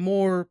little bit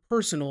more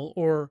personal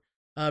or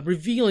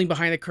revealing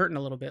behind the curtain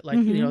a little bit, like,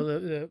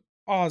 the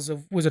Oz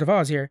of Wizard of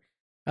Oz here.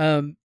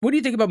 What do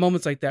you think about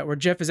moments like that where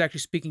Jeff is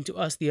actually speaking to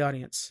us, the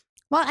audience?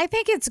 Well, I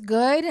think it's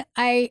good.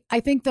 I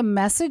think the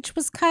message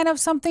was kind of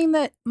something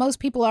that most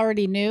people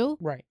already knew.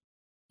 Right.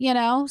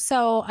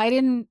 So I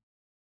didn't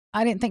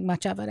think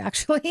much of it,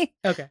 actually.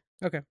 Okay.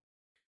 All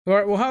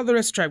right. Well, how did the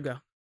rest of the tribe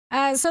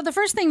go? So the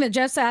first thing that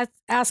Jeff's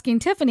asking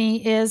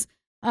Tiffany is,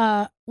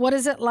 what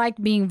is it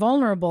like being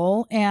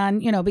vulnerable?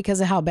 And,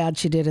 because of how bad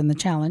she did in the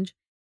challenge.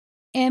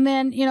 And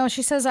then,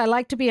 she says, I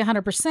like to be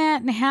 100%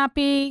 and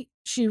happy.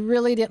 She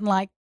really didn't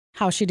like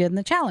how she did in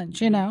the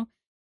challenge,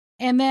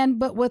 And then,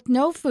 but with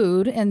no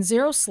food and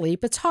zero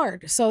sleep, it's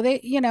hard. So they,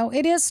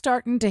 it is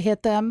starting to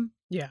hit them.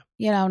 Yeah.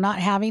 Not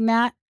having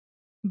that.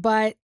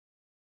 But,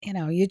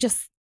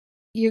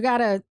 you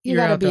gotta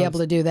be able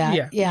to do that.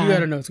 Yeah. You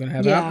gotta know what's gonna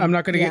happen. Yeah. I'm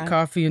not gonna get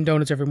coffee and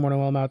donuts every morning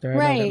while I'm out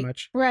there. I know that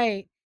much.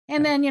 Right.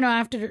 And then,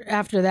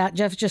 after that,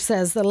 Jeff just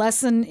says the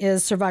lesson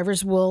is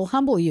survivors will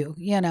humble you,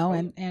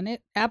 and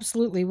it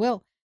absolutely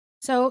will.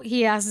 So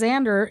he asks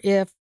Xander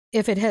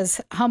if it has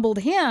humbled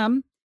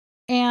him.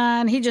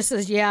 And he just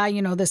says, yeah,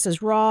 this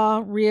is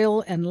raw,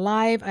 real, and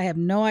live. I have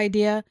no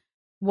idea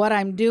what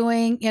I'm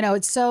doing.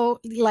 It's so,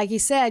 like he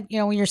said,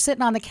 when you're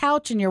sitting on the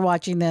couch and you're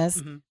watching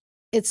this,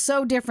 it's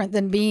so different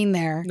than being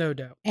there. No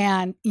doubt.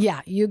 And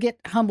yeah, you get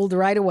humbled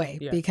right away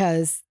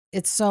because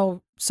it's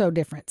so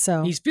different.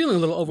 So he's feeling a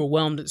little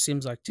overwhelmed, it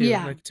seems like, too.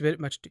 Yeah. Like it's a bit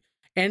much.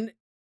 And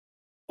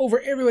over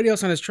everybody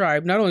else on his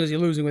tribe, not only is he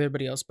losing with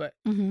everybody else, but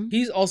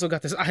he's also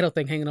got this idol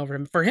thing hanging over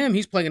him. For him,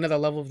 he's playing another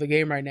level of the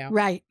game right now.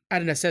 Right.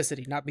 Out of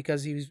necessity, not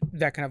because he's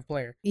that kind of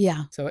player.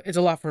 Yeah. So it's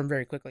a lot for him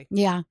very quickly.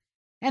 Yeah.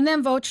 And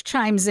then Voch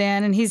chimes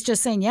in and he's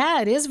just saying,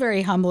 yeah, it is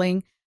very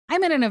humbling.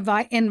 I'm in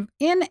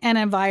an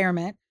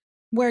environment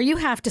where you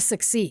have to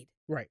succeed.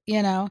 Right.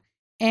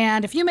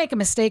 And if you make a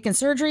mistake in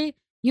surgery,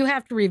 you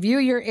have to review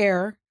your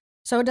error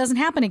so it doesn't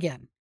happen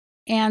again.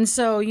 And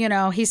so,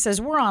 he says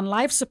we're on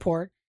life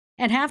support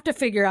and have to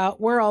figure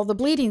out where all the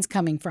bleeding's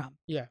coming from.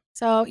 Yeah.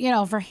 So,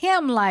 for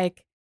him,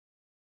 like,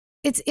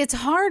 it's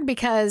hard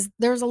because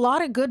there's a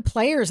lot of good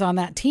players on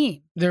that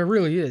team. There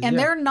really is. And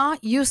they're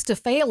not used to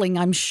failing,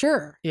 I'm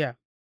sure. Yeah.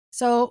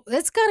 So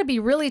it's got to be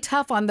really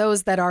tough on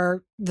those that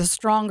are the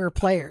stronger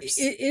players.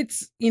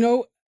 It's,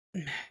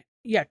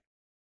 yeah,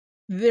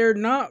 they're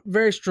not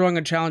very strong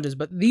in challenges,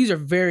 but these are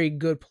very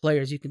good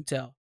players, you can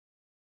tell.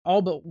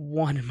 All but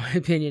one, in my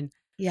opinion.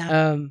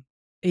 Yeah.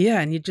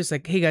 Yeah, and you're just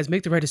like, hey guys,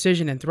 make the right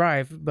decision and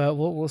thrive, but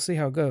we'll see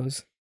how it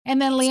goes.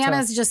 And then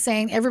Leanna's just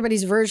saying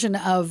everybody's version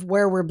of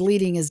where we're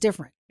bleeding is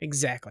different.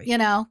 Exactly.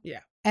 Yeah.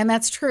 And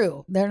that's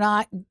true. They're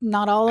not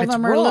all of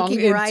them are wrong.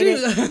 looking right.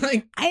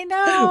 Like, I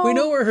know. We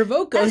know where her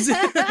vote goes.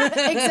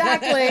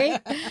 Exactly.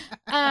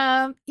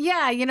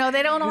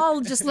 They don't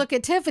all just look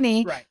at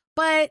Tiffany. Right.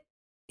 But,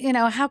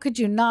 how could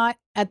you not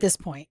at this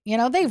point?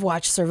 They've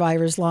watched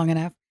Survivors long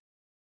enough.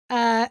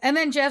 And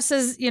then Jeff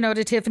says,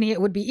 to Tiffany,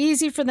 it would be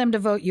easy for them to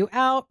vote you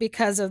out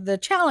because of the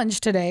challenge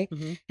today.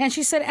 And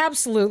she said,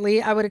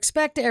 absolutely. I would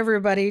expect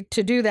everybody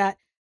to do that.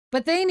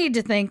 But they need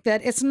to think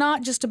that it's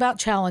not just about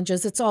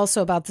challenges. It's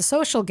also about the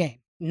social game.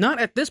 Not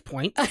at this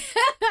point.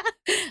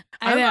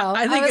 I know.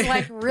 I was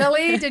like,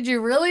 really? Did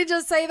you really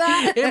just say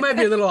that? It might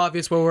be a little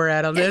obvious where we're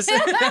at on this.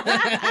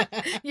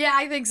 Yeah,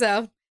 I think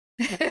so.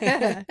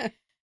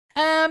 And,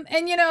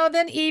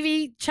 then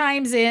Evie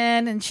chimes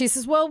in and she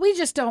says, well, we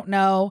just don't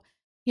know,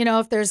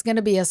 if there's going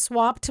to be a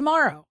swap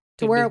tomorrow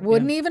to where it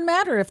wouldn't even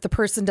matter if the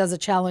person does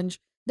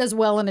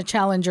well in a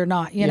challenge or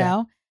not,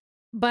 know.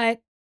 But,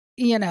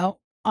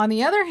 on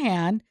the other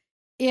hand,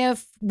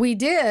 if we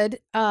did,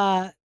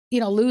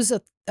 lose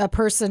a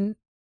person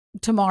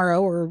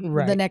tomorrow or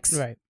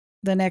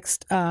the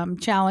next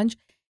challenge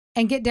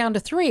and get down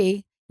to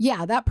 3,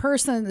 that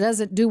person that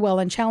doesn't do well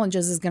in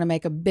challenges is going to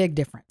make a big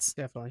difference.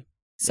 Definitely.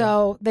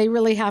 So they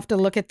really have to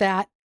look at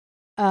that,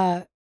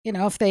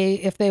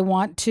 if they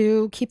want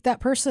to keep that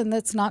person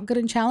that's not good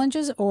in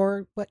challenges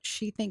or what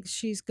she thinks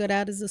she's good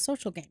at is a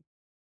social game.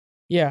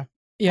 Yeah.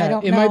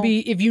 Yeah, it might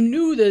be, if you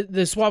knew that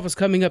the swap was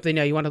coming up,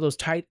 you wanted those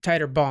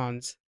tighter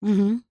bonds.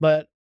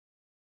 But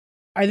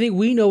I think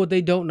we know what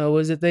they don't know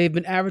is that they've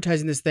been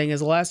advertising this thing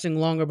as lasting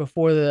longer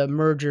before the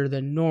merger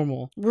than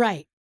normal.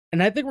 Right.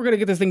 And I think we're going to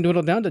get this thing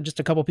dwindled down to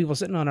just a couple people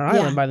sitting on an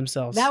island by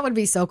themselves. That would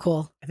be so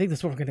cool. I think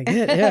that's what we're going to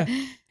get, yeah.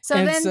 So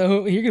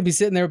you're going to be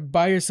sitting there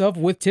by yourself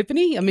with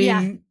Tiffany? I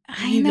mean,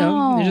 I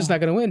know. You're just not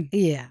going to win.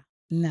 Yeah,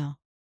 no.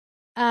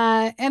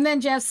 And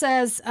then Jeff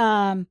says,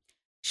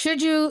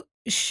 should you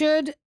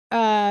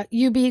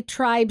be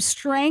tribe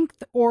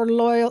strength or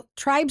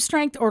loyalty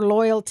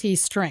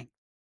strength?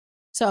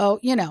 So,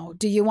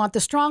 do you want the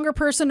stronger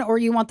person or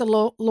you want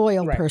the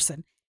loyal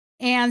person?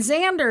 And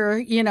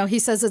Xander, he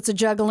says it's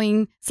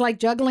like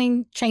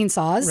juggling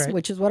chainsaws,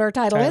 which is what our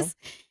title is.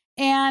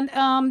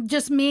 And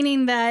just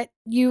meaning that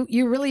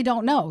you really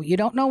don't know. You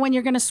don't know when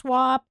you're going to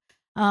swap.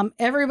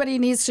 Everybody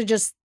needs to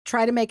just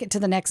try to make it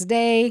to the next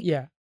day.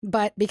 Yeah.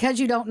 But because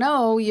you don't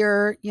know,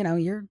 you're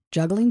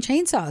juggling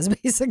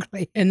chainsaws,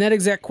 basically. And that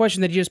exact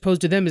question that he just posed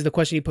to them is the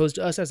question he posed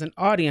to us as an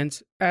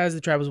audience as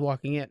the tribe was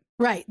walking in.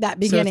 Right, that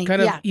beginning. So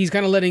it's he's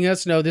kind of letting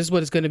us know this is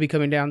what it's going to be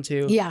coming down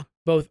to. Yeah.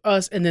 Both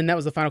us, and then that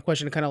was the final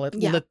question to kind of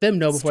let them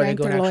know before they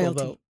go to actual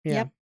vote.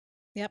 Yeah.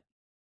 Yep.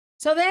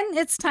 So then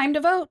it's time to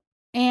vote.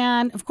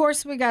 And of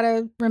course, we got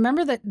to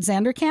remember that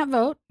Xander can't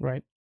vote.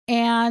 Right.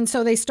 And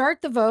so they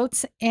start the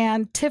votes,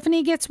 and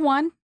Tiffany gets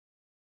 1,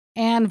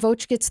 and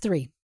Voch gets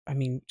 3. I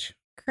mean,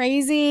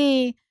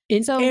 crazy.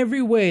 In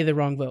every way, the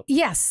wrong vote.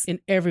 Yes. In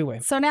every way.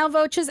 So now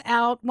Voach is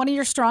out. One of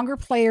your stronger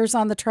players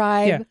on the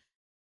tribe. Yeah.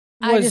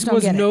 I just don't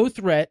was get no it.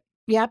 threat.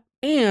 Yep.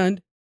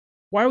 And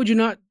why would you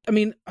not? I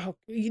mean,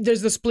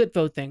 there's the split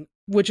vote thing,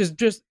 which is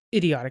just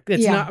idiotic.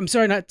 It's not. I'm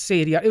sorry not to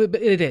say idiotic,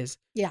 but it is.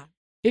 Yeah.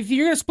 If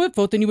you're going to split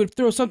vote, then you would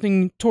throw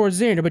something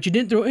towards Xander, but you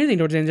didn't throw anything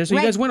towards Xander, so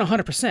you guys won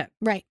 100%.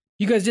 Right.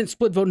 You guys didn't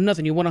split vote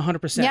nothing. You won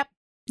 100%. Yep.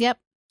 Yep.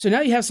 So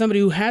now you have somebody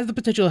who has the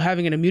potential of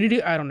having an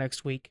immunity idol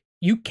next week.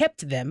 You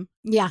kept them.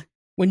 Yeah.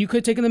 When you could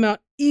have taken them out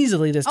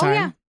easily this time. Oh,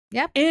 yeah.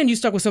 Yep. And you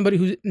stuck with somebody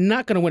who's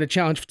not going to win a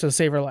challenge to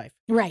save her life.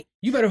 Right.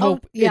 You better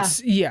hope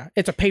it's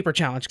a paper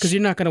challenge because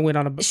you're not going to win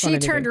on a. She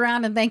turned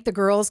around and thanked the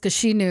girls because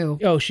she knew.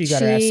 Oh, she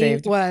got her ass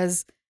saved. She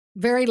was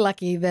very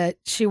lucky that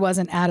she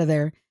wasn't out of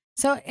there.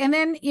 So, and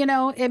then,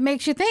 it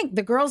makes you think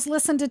the girls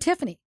listened to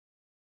Tiffany.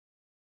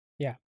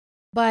 Yeah.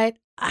 But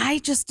I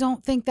just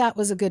don't think that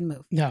was a good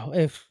move. No,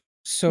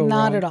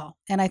 Not at all.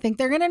 And I think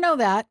they're going to know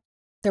that.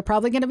 They're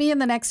probably going to be in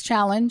the next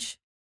challenge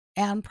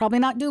and probably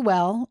not do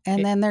well.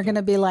 And then they're going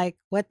to be like,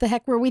 what the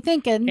heck were we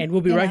thinking? And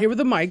we'll be right here with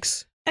the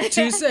mics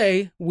to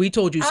say, we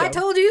told you so. I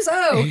told you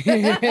so.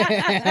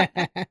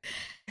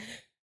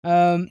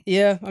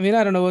 Yeah. I mean,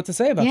 I don't know what to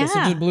say about this. It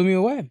just blew me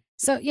away.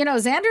 So,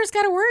 Xander's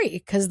got to worry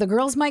because the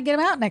girls might get him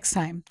out next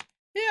time.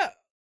 Yeah.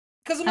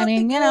 Because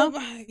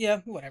yeah,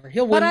 whatever.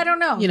 He'll win. But I don't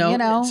know.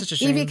 It's such a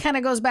shame. Evie kind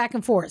of goes back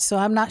and forth, so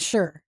I'm not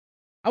sure.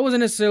 I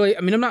wasn't necessarily.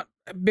 I mean, I'm not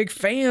big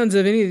fans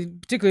of any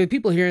particular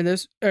people here in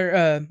this,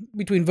 or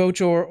between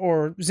Voach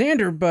or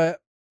Xander.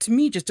 But to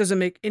me, it just doesn't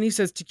make any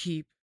sense to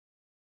keep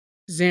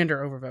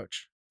Xander over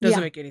Voach.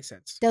 Doesn't make any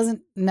sense.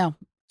 No,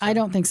 I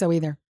don't think so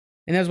either.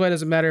 And that's why it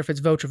doesn't matter if it's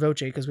Voach or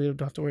Voce because we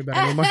don't have to worry about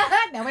it anymore.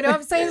 Now we don't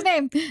have to say his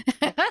name.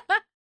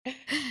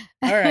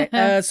 All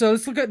right. So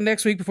let's look at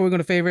next week before we go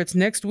to favorites.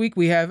 Next week,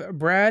 we have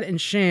Brad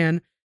and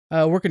Shan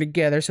working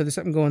together. So there's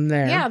something going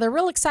there. Yeah, they're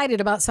real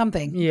excited about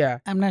something. Yeah.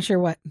 I'm not sure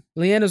what.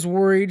 Leanna's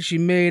worried she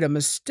made a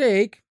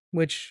mistake,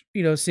 which,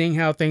 seeing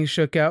how things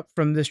shook out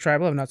from this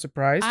tribal, I'm not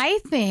surprised. I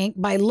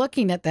think by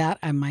looking at that,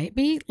 I might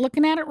be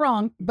looking at it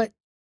wrong, but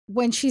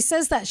when she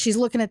says that, she's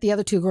looking at the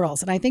other two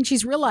girls. And I think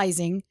she's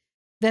realizing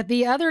that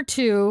the other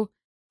two,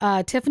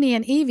 Tiffany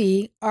and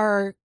Evie,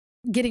 are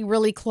getting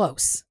really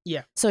close.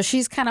 Yeah. So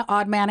she's kind of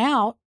odd man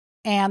out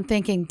and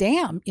thinking,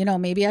 damn,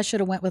 maybe I should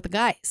have went with the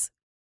guys.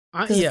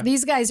 Because if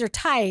these guys are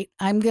tight,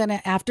 I'm going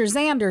to, after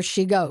Xander,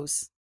 she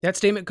goes. That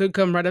statement could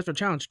come right after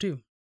challenge, too,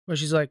 where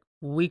she's like,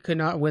 we could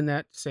not win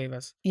that to save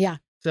us. Yeah.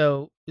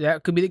 So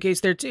that could be the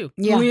case there, too.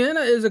 Yeah.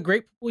 Leanna is a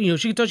great, she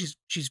can tell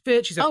she's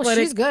fit, she's athletic.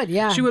 Oh, she's good,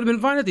 yeah. She would have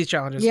been fine at these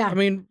challenges. Yeah. I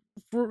mean,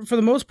 for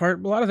the most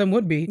part, a lot of them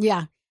would be.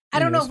 Yeah. I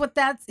don't know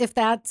if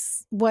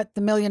that's what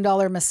the $1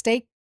 million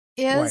mistake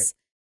is, right.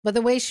 But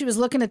the way she was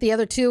looking at the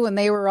other two and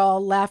they were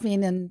all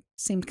laughing and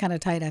seemed kind of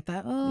tight, I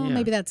thought,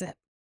 maybe that's it.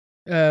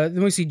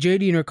 Then we see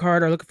JD and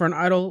Ricard are looking for an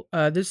idol.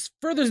 This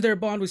furthers their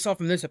bond we saw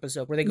from this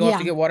episode where they go off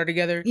to get water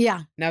together.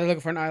 Yeah. Now they're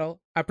looking for an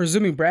idol. I'm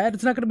presuming Brad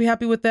is not going to be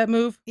happy with that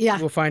move. Yeah.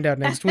 We'll find out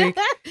next week.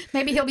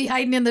 Maybe he'll be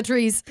hiding in the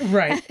trees.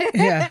 Right.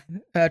 Yeah.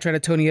 Trying to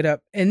Tony it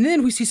up. And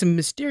then we see some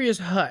mysterious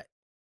hut.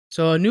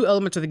 So a new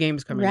element to the game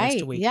is coming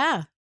next week.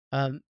 Yeah.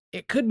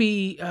 It could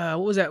be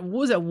what was that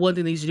one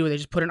thing they used to do where they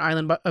just put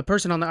a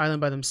person on the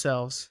island by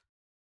themselves?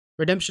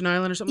 Redemption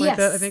Island or something like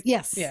that, I think.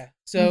 Yes. Yeah.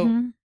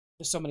 So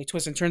there's so many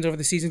twists and turns over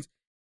the seasons.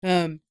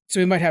 So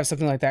we might have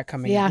something like that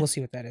coming. Yeah. We'll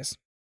see what that is.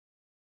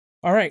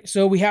 All right.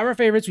 So we have our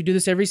favorites. We do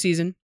this every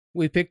season.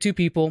 We pick two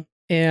people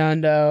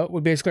and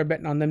we basically are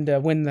betting on them to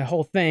win the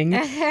whole thing.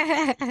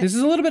 This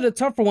is a little bit of a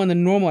tougher one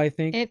than normal, I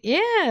think. It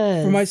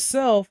is. For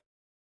myself,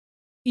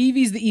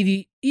 Evie's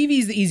the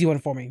easy one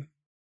for me.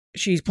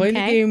 She's playing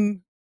the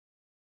game.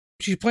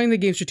 She's playing the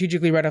game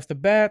strategically right off the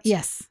bat.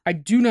 Yes. I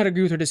do not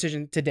agree with her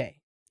decision today.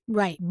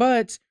 Right.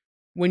 But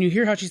when you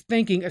hear how she's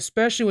thinking,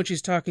 especially when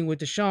she's talking with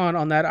Deshawn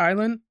on that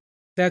island,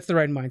 that's the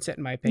right mindset,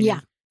 in my opinion.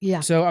 Yeah. Yeah.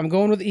 So I'm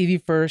going with Evie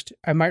first.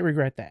 I might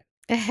regret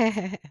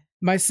that.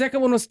 My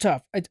second one was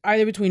tough. It's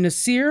either between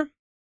Naseer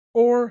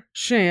or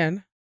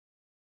Shan,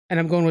 and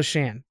I'm going with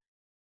Shan.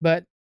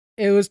 But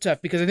it was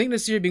tough because I think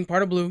Naseer, being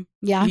part of Blue,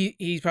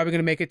 he's probably going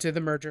to make it to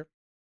the merger.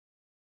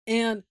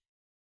 And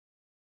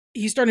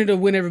he's starting to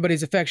win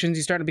everybody's affections.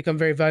 He's starting to become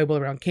very valuable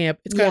around camp.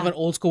 It's kind of an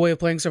old school way of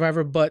playing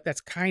Survivor, but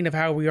that's kind of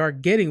how we are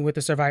getting with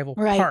the survival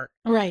part.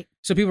 Right.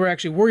 So people are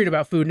actually worried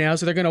about food now,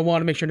 so they're going to want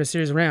to make sure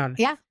Naseer's around.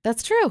 Yeah,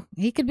 that's true.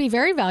 He could be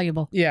very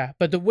valuable. Yeah,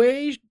 but the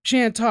way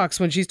Shan talks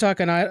when she's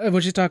talking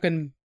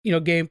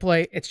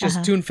gameplay, it's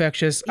just too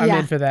infectious. I'm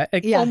in for that.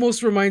 It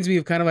almost reminds me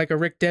of kind of like a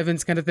Rick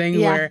Devens kind of thing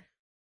where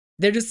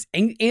they're just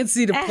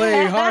antsy to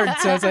play hard.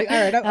 So it's like,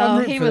 all right, I'm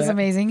rooting for that. He was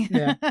amazing.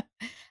 Yeah.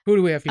 Who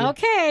do we have for you?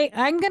 Okay,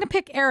 I'm going to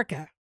pick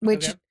Erica,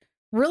 which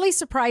really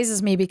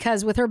surprises me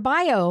because with her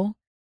bio,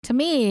 to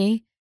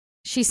me,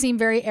 she seemed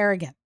very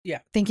arrogant. Yeah.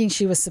 Thinking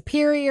she was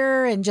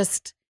superior and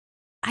just,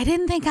 I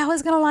didn't think I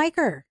was going to like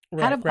her.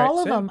 Out of all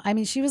of them, I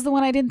mean, she was the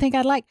one I didn't think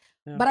I'd like.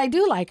 Yeah. But I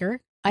do like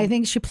her. I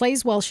think she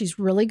plays well. She's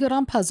really good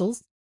on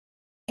puzzles.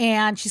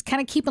 And she's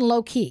kind of keeping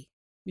low key.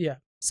 Yeah.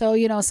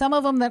 So, some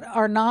of them that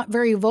are not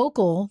very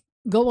vocal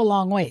go a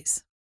long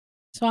ways.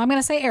 So I'm going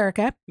to say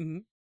Erica. Mm-hmm.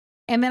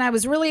 And then I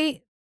was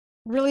really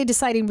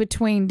deciding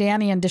between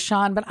Danny and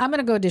Deshawn, but I'm going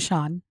to go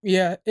Deshawn.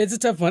 Yeah, it's a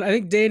tough one. I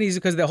think Danny's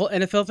because of the whole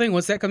NFL thing,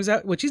 once that comes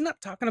out, which he's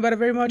not talking about it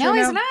very much right now.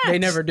 He's not. They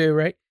never do,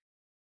 right?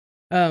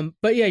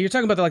 But yeah, you're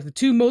talking about the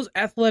two most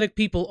athletic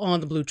people on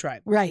the Blue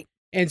Tribe. Right.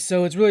 And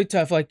so it's really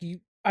tough.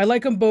 I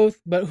like them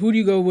both, but who do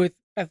you go with?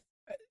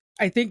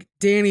 I think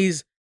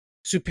Danny's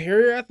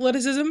superior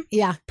athleticism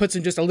puts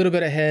him just a little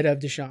bit ahead of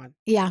Deshawn.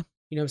 Yeah.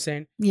 You know what I'm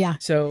saying? Yeah.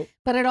 So,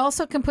 but it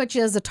also can put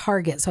you as a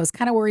target. So I was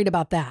kind of worried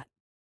about that.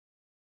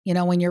 You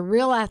know, when you're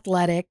real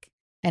athletic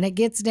and it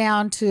gets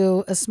down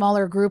to a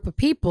smaller group of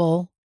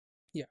people,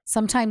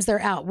 sometimes they're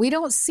out. We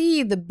don't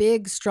see the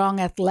big, strong,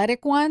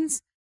 athletic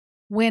ones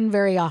win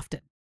very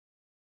often.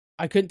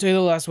 I couldn't tell you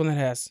the last one that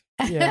has.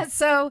 Yeah.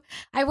 So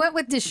I went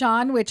with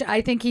Deshawn, which I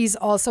think he's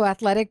also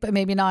athletic, but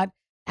maybe not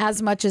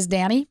as much as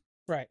Danny.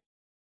 Right.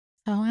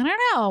 So I don't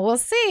know. We'll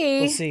see.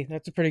 We'll see.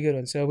 That's a pretty good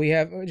one. So we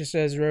have, just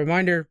as a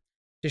reminder,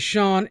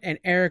 Deshawn and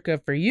Erica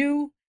for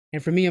you.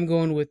 And for me, I'm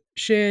going with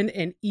Shin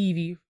and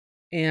Evie.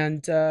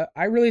 And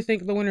I really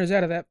think the winner is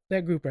out of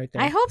that group right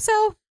there. I hope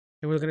so.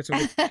 And we're looking at some.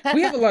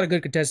 We have a lot of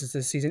good contestants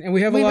this season, and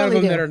we have a lot of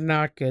them that are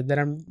not good. That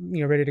I'm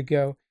ready to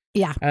go.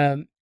 Yeah.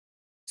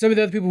 Some of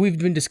the other people we've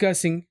been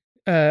discussing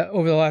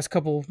over the last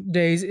couple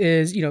days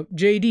is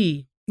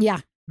JD. Yeah.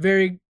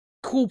 Very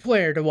cool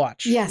player to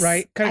watch. Yes.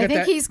 Right. I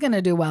think he's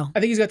gonna do well.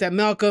 I think he's got that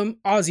Malcolm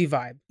Ozzy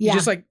vibe. Yeah.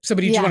 Just like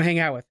somebody you just want to hang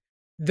out with.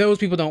 Those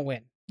people don't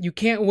win. You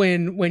can't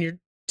win when you're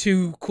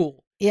too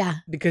cool. Yeah.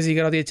 Because you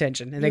got all the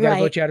attention and they got to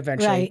vote you out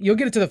eventually. Right. You'll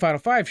get it to the final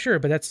five, sure,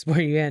 but that's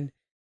where you end.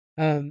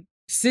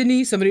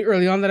 Sydney, somebody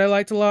early on that I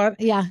liked a lot.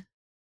 Yeah.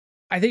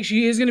 I think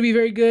she is going to be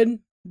very good,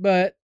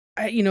 but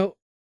I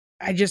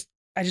just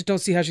don't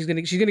see how she's going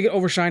to get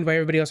overshined by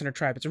everybody else in her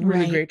tribe. It's a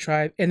really great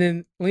tribe. And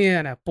then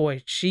Leanna,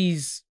 boy,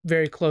 she's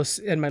very close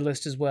in my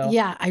list as well.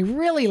 Yeah, I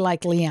really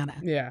like Leanna.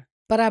 Yeah.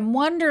 But I'm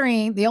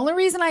wondering, the only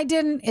reason I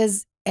didn't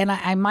is, and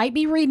I might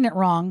be reading it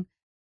wrong,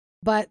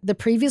 but the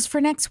previews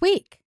for next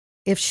week.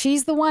 If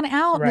she's the one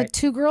out and the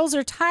two girls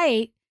are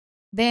tight,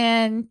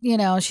 then,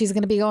 she's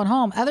going to be going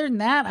home. Other than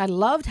that, I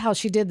loved how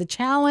she did the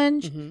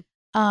challenge.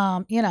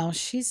 Mm-hmm.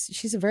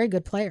 She's a very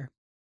good player.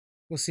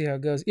 We'll see how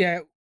it goes. Yeah.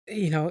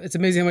 It's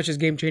amazing how much this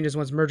game changes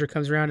once merger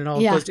comes around and all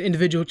goes to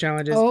individual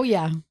challenges. Oh,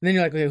 yeah. And then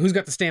you're like, okay, who's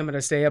got the stamina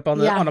to stay up on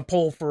a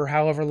pole for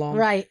however long?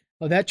 Right.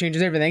 Well, that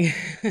changes everything.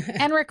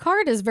 And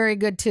Ricard is very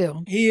good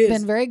too. He is.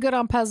 Been very good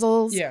on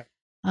puzzles. Yeah.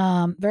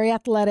 Very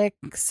athletic.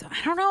 So,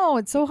 I don't know.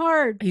 It's so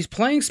hard. He's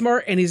playing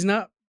smart and he's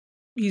not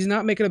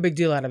making a big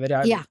deal out of it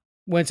either. Yeah.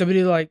 When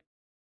somebody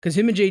because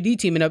him and JD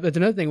teaming up, that's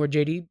another thing where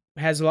JD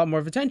has a lot more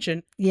of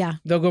attention. Yeah.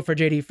 They'll go for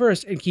JD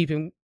first and keep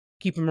him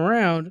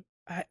around.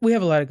 We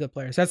have a lot of good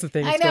players. That's the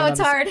thing. I know it's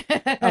hard.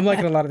 I'm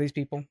liking a lot of these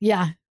people.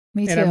 Yeah,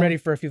 me too. And I'm ready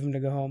for a few of them to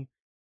go home,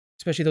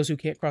 especially those who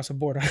can't cross a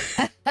border.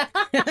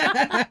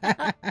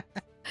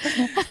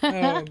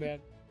 Oh, man.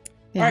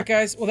 Yeah. All right,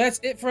 guys. Well, that's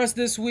it for us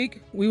this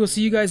week. We will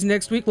see you guys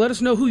next week. Let us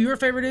know who your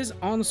favorite is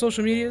on the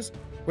social medias.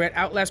 We're at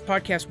Outlast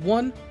Podcast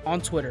 1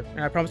 on Twitter,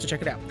 and I promise to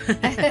check it out.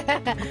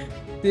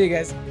 See you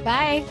guys.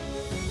 Bye.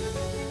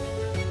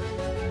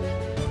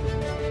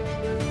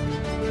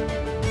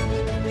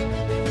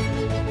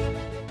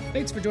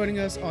 Thanks for joining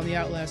us on the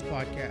Outlast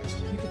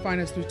Podcast. You can find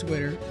us through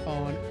Twitter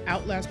on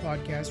Outlast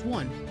Podcast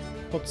 1.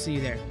 Hope to see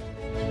you there.